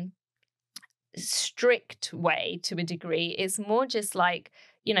strict way to a degree. It's more just like,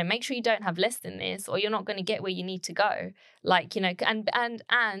 you know, make sure you don't have less than this, or you're not going to get where you need to go. Like, you know,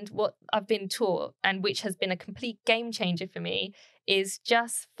 and what I've been taught, and which has been a complete game changer for me, is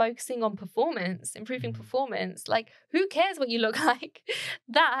just focusing on performance, improving performance. Like, who cares what you look like?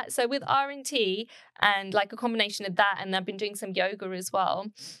 So with RNT and like a combination of that, and I've been doing some yoga as well,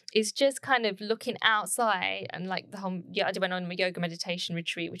 is just kind of looking outside, and like the whole, I went on a yoga meditation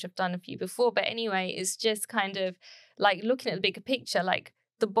retreat, which I've done a few before. But anyway, it's just kind of like looking at the bigger picture. Like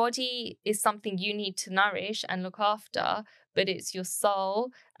the body is something you need to nourish and look after, but it's your soul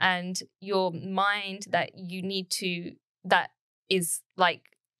and your mind that you need to, that is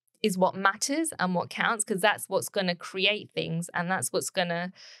what matters and what counts, because that's what's going to create things, and that's what's going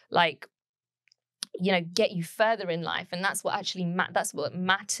to, like, you know, get you further in life, and that's what actually that's what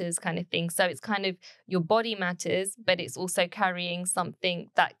matters, kind of thing. So it's kind of, your body matters, but it's also carrying something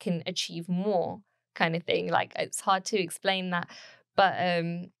that can achieve more, kind of thing. Like, it's hard to explain that, but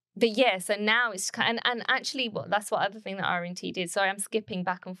yeah, so now it's kind of, and actually that's what other thing that RNT did. Sorry, I'm skipping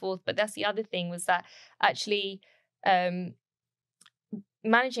back and forth, but that's the other thing, was that actually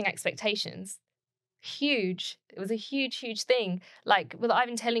managing expectations, huge. It was a huge thing. Like, with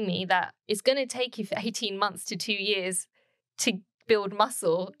Ivan telling me that it's going to take you for 18 months to 2 years to build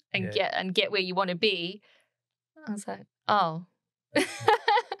muscle and get where you want to be, I was like, oh.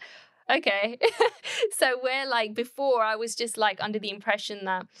 Okay. So where, like, before I was just like under the impression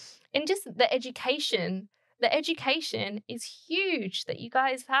that, and just the education is huge that you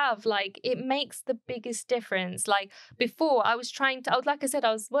guys have. Like, it makes the biggest difference. Like, before I was like I said,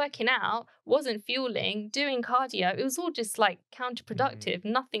 I was working out, wasn't fueling, doing cardio. It was all just like counterproductive.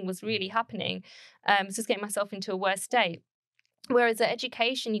 Nothing was really happening. Just getting myself into a worse state. Whereas the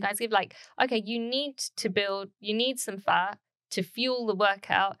education you guys give, like, okay, you need some fat to fuel the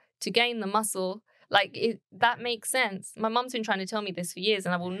workout, to gain the muscle. Like, that makes sense. My mum's been trying to tell me this for years,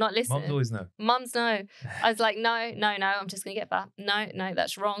 and I will not listen. Mums always know. Mums know. I was like, no, I'm just going to get fat. No,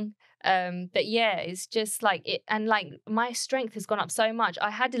 that's wrong. But yeah, it's just like it. And like, my strength has gone up so much. I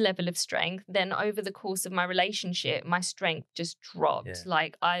had a level of strength. Then over the course of my relationship, my strength just dropped. Yeah.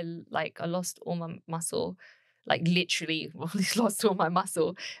 Like, I lost all my muscle. Like, literally lost all my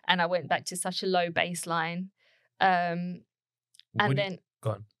muscle. And I went back to such a low baseline. And then...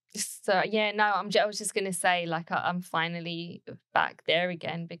 Go on. So yeah, no, I was just gonna say, like, I'm finally back there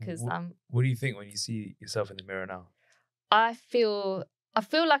again, because What do you think when you see yourself in the mirror now? I feel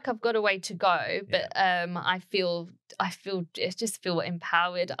like I've got a way to go, but I just feel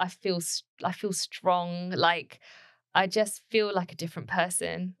empowered. I feel strong. Like, I just feel like a different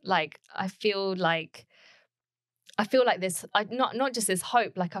person. Like, I feel like there's not just this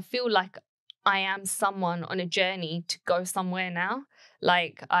hope. Like, I feel like I am someone on a journey to go somewhere now.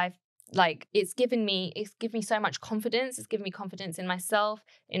 Like, like it's given me so much confidence. It's given me confidence in myself,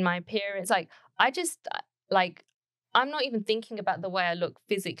 in my appearance. Like I just like I'm not even thinking about the way I look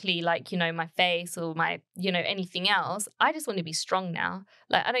physically, like, you know, my face or my, you know, anything else. I just want to be strong now.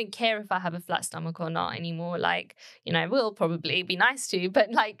 Like, I don't care if I have a flat stomach or not anymore. Like, you know, it will probably be nice to,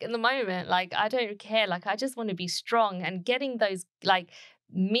 but like in the moment, like, I don't care. Like, I just want to be strong, and getting those, like,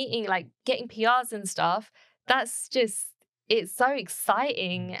 getting PRs and stuff, that's just, it's so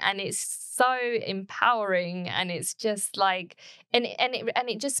exciting and it's so empowering, and it's just like, and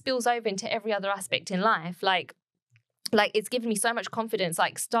it just spills over into every other aspect in life. Like it's given me so much confidence,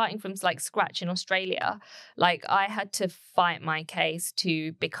 like starting from like scratch in Australia. Like I had to fight my case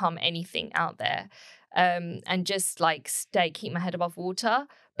to become anything out there, and just like keep my head above water.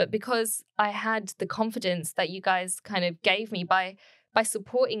 But because I had the confidence that you guys kind of gave me by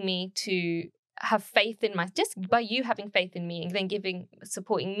supporting me to have faith in just by you having faith in me, and then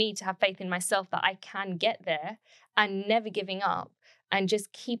supporting me to have faith in myself that I can get there, and never giving up, and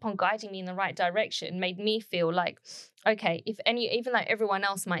just keep on guiding me in the right direction, made me feel like, okay, even though everyone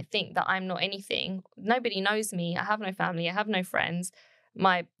else might think that I'm not anything, nobody knows me, I have no family, I have no friends,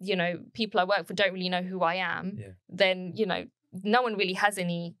 my, you know, people I work for don't really know who I am, then, you know, no one really has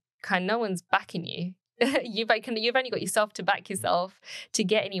no one's backing you. You've only got yourself to back yourself to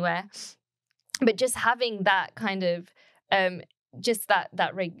get anywhere. But just having that kind of, just that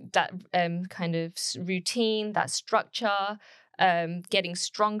kind of routine, that structure, getting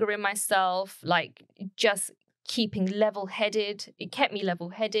stronger in myself, like just keeping level-headed. It kept me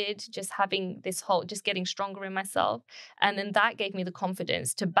level-headed, just having just getting stronger in myself. And then that gave me the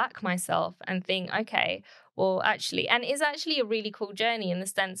confidence to back myself and think, okay, well, actually, and it's actually a really cool journey in the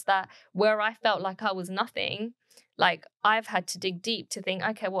sense that where I felt like I was nothing, like I've had to dig deep to think,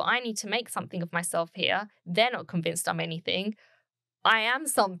 okay, well, I need to make something of myself here. They're not convinced I'm anything. I am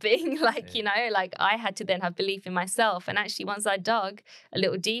something. Like, you know, like I had to then have belief in myself. And actually, once I dug a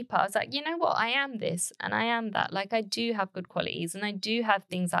little deeper, I was like, you know what? I am this and I am that. Like I do have good qualities, and I do have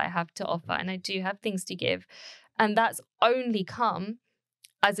things I have to offer, and I do have things to give. And that's only come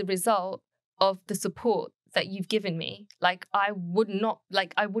as a result of the support that you've given me. Like I would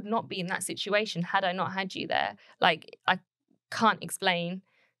not be in that situation had I not had you there. Like I can't explain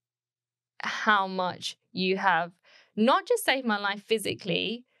how much you have not just saved my life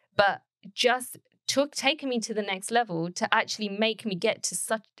physically, but just taken me to the next level to actually make me get to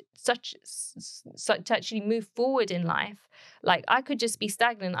such to actually move forward in life. Like I could just be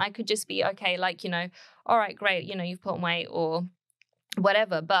stagnant. I could just be, okay, like, you know, all right, great, you know, you've put on weight or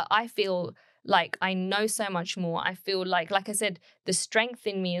whatever. But I feel like I know so much more. I feel like I said, the strength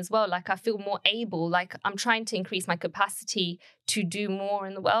in me as well. Like I feel more able, like I'm trying to increase my capacity to do more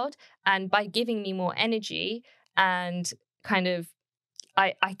in the world. And by giving me more energy and kind of,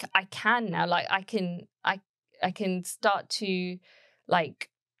 I can now, like I can start to, like,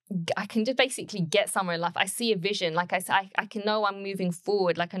 I can just basically get somewhere in life. I see a vision. Like I can know I'm moving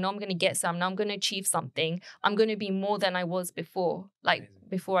forward. Like I know I'm going to get some. Now I'm going to achieve something. I'm going to be more than I was before. Like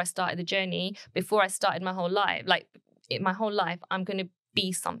before I started the journey, before I started my whole life. Like my whole life, I'm going to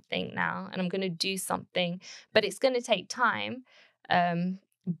be something now, and I'm going to do something. But it's going to take time.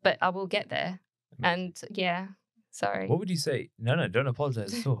 But I will get there. And yeah, sorry. What would you say? No, don't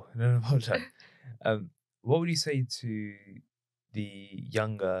apologize at all. Don't apologize. What would you say to the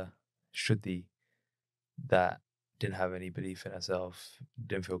younger Shruti that didn't have any belief in herself,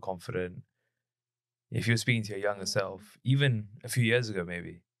 didn't feel confident? If you were speaking to your younger self, even a few years ago,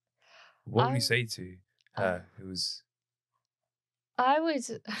 maybe, what would you say to her who was... I would...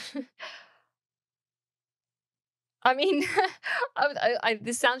 I mean,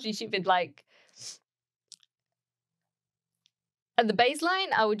 this sounds really stupid, like, at the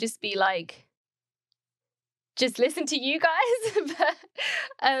baseline, I would just be like, just listen to you guys. But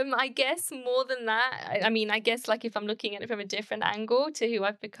I guess more than that, I mean, I guess like if I'm looking at it from a different angle to who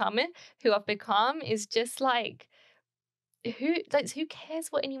I've become is just like, who cares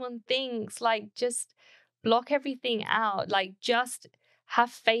what anyone thinks? Like, just block everything out. Like, just have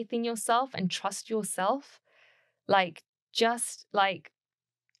faith in yourself and trust yourself. Like, just like,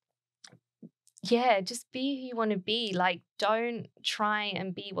 yeah, just be who you want to be. Like, don't try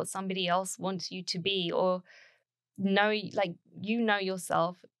and be what somebody else wants you to be, or know, like, you know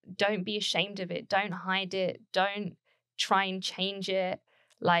yourself. Don't be ashamed of it. Don't hide it. Don't try and change it.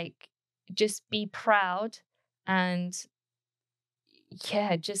 Like, just be proud, and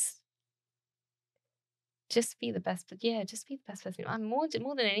yeah, just be the best. But yeah, just be the best person. I'm more than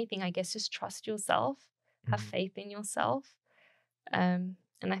anything, I guess, just trust yourself, have faith in yourself. And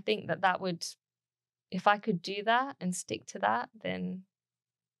I think that would, if I could do that and stick to that, then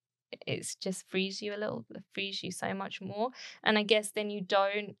it's just frees you so much more. And I guess then you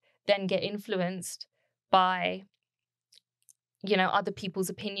don't then get influenced by, you know, other people's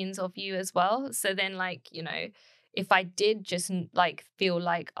opinions of you as well. So then, like, you know, if I did just like feel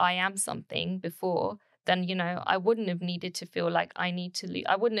like I am something before, then, you know, I wouldn't have needed to feel like I need to lose.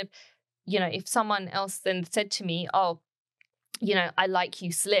 I wouldn't have, you know, if someone else then said to me, oh, you know, I like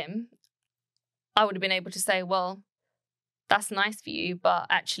you slim, I would have been able to say, well, that's nice for you, but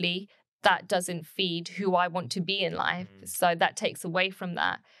actually that doesn't feed who I want to be in life. So that takes away from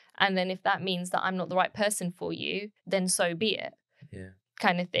that. And then if that means that I'm not the right person for you, then so be it. Yeah.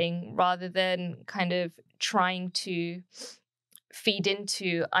 Kind of thing, rather than kind of trying to feed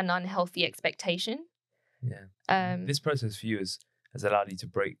into an unhealthy expectation. Yeah. This process for you has allowed you to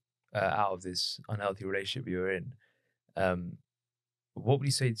break out of this unhealthy relationship you were in. What would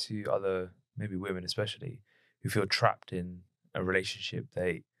you say to other, maybe women especially, who feel trapped in a relationship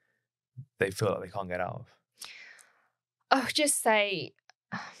they feel like they can't get out of? I would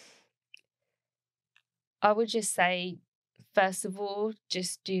just say, first of all,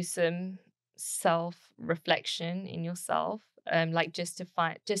 just do some self-reflection in yourself. Like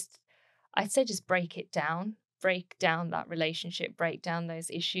I'd say just break down that relationship, break down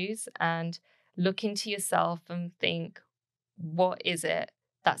those issues, and look into yourself and think, what is it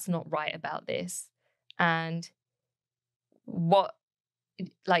that's not right about this? And what,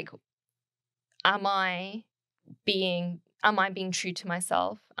 like, am I being true to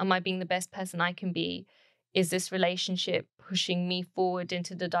myself? Am I being the best person I can be? Is this relationship pushing me forward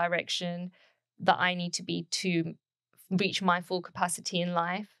into the direction that I need to be to reach my full capacity in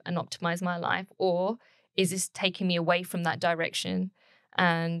life and optimize my life? Or is this taking me away from that direction?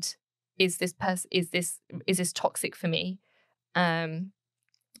 And is this toxic for me? And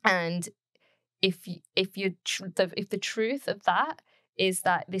if the truth of that is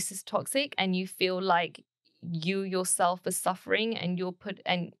that this is toxic, and you feel like you yourself are suffering, and you're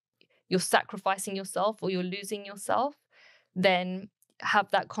sacrificing yourself, or you're losing yourself, then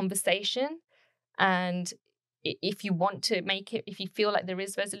have that conversation. And if you want to make it, if you feel like there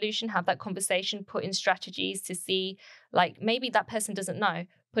is resolution, have that conversation, put in strategies to see, like, maybe that person doesn't know,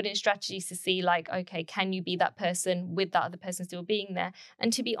 put in strategies to see, like, okay, can you be that person with that other person still being there?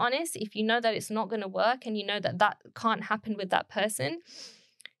 And to be honest, if you know that it's not going to work, and you know that that can't happen with that person,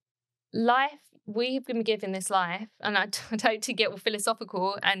 we've been given this life, and I don't to get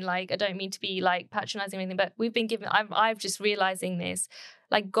philosophical, and like, I don't mean to be like patronizing or anything, but we've been given, I've just realizing this,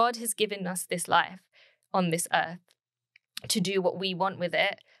 like, God has given us this life on this earth to do what we want with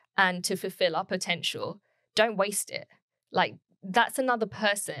it and to fulfill our potential. Don't waste it. Like, that's another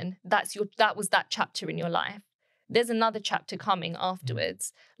person. That was that chapter in your life. There's another chapter coming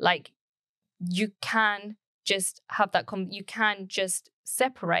afterwards. Like, you can just have that you can just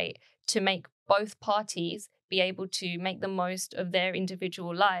separate to make both parties be able to make the most of their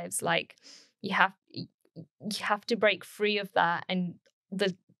individual lives. Like, you have to break free of that, and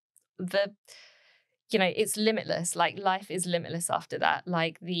the you know, it's limitless. Like, life is limitless after that.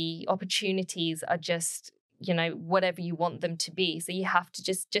 Like, the opportunities are just, you know, whatever you want them to be. So you have to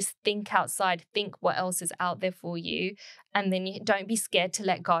just think outside, think what else is out there for you. And then don't be scared to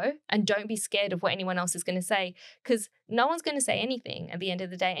let go, and don't be scared of what anyone else is going to say, because no one's going to say anything at the end of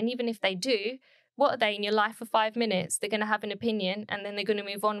the day. And even if they do, what are they in your life for 5 minutes? They're going to have an opinion, and then they're going to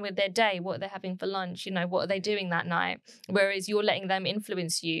move on with their day. What are they having for lunch? You know, what are they doing that night? Whereas you're letting them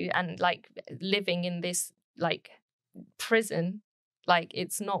influence you, and like living in this like prison, like,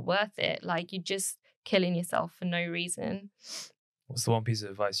 it's not worth it. Like, you're just killing yourself for no reason. What's the one piece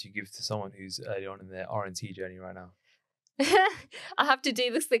of advice you give to someone who's early on in their RNT journey right now? I have to do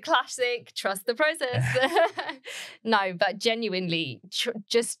this, the classic, trust the process. No, but genuinely,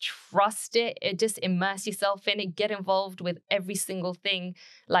 just trust it. Just immerse yourself in it. Get involved with every single thing.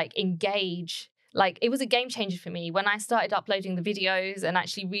 Like, engage. Like, it was a game changer for me when I started uploading the videos and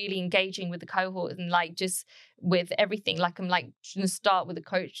actually really engaging with the cohort, and like just with everything. Like, I'm like going to start with the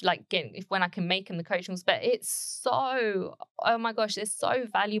coach, like when I can make him the coaching. But it's so, oh my gosh, it's so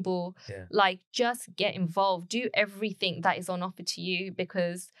valuable. Yeah. Like, just get involved, do everything that is on offer to you,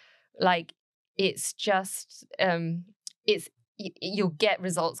 because like, it's just, you'll get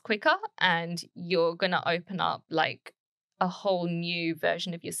results quicker, and you're going to open up like a whole new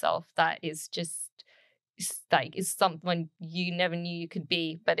version of yourself that is just like, is someone you never knew you could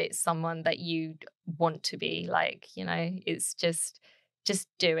be, but it's someone that you want to be. Like, you know, it's just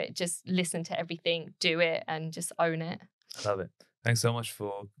do it. Just listen to everything, do it, and just own it. I love it. Thanks so much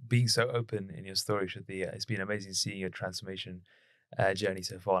for being so open in your story, Shruti. It's been amazing seeing your transformation journey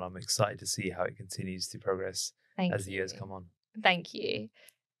so far, and I'm excited to see how it continues to progress as the years come on. Thank you.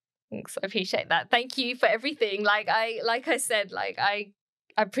 Thanks. I appreciate that. Thank you for everything. Like I said, I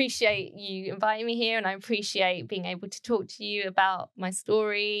appreciate you inviting me here, and I appreciate being able to talk to you about my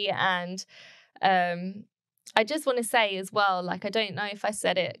story. And I just want to say as well, like, I don't know if I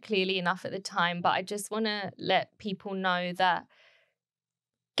said it clearly enough at the time, but I just want to let people know that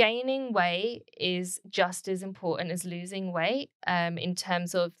gaining weight is just as important as losing weight in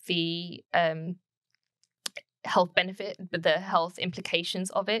terms of the health benefit, the health implications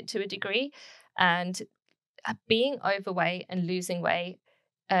of it to a degree. And being overweight and losing weight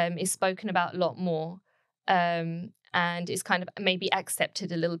is spoken about a lot more, and is kind of maybe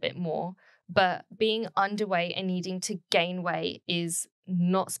accepted a little bit more. But being underweight and needing to gain weight is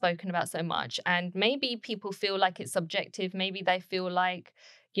not spoken about so much. And maybe people feel like it's subjective. Maybe they feel like,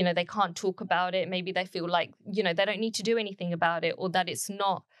 they can't talk about it. Maybe they feel like, they don't need to do anything about it, or that it's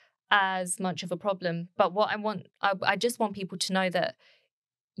not as much of a problem. But what I just want people to know that,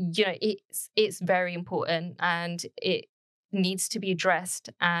 it's very important, and it needs to be addressed,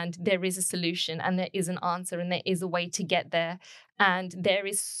 and there is a solution, and there is an answer, and there is a way to get there. And there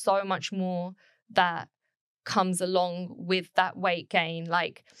is so much more that comes along with that weight gain,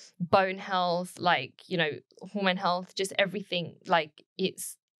 like bone health, like, hormone health, just everything. Like it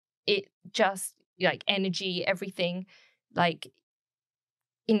just like energy, everything, like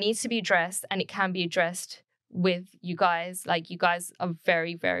it needs to be addressed, and it can be addressed with you guys. Like, you guys are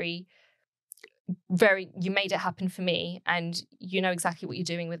very, very, very, you made it happen for me, and you know exactly what you're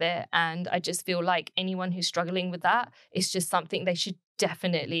doing with it. And I just feel like anyone who's struggling with that, it's just something they should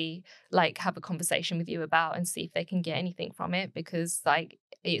definitely like have a conversation with you about, and see if they can get anything from it, because like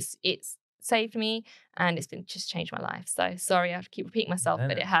it's saved me, and it's been just changed my life. So sorry, I have to keep repeating myself,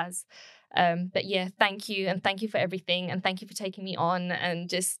 but it has. But yeah, thank you, and thank you for everything, and thank you for taking me on, and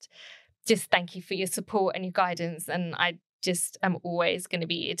just thank you for your support and your guidance. And I just am always going to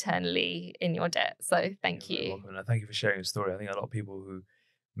be eternally in your debt. So thank you. Welcome. Thank you for sharing your story. I think a lot of people who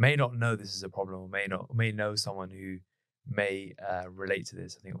may not know this is a problem, or may know someone who may relate to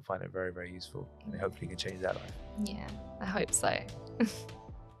this, I think will find it very, very useful, and hopefully can change their life. Yeah, I hope so.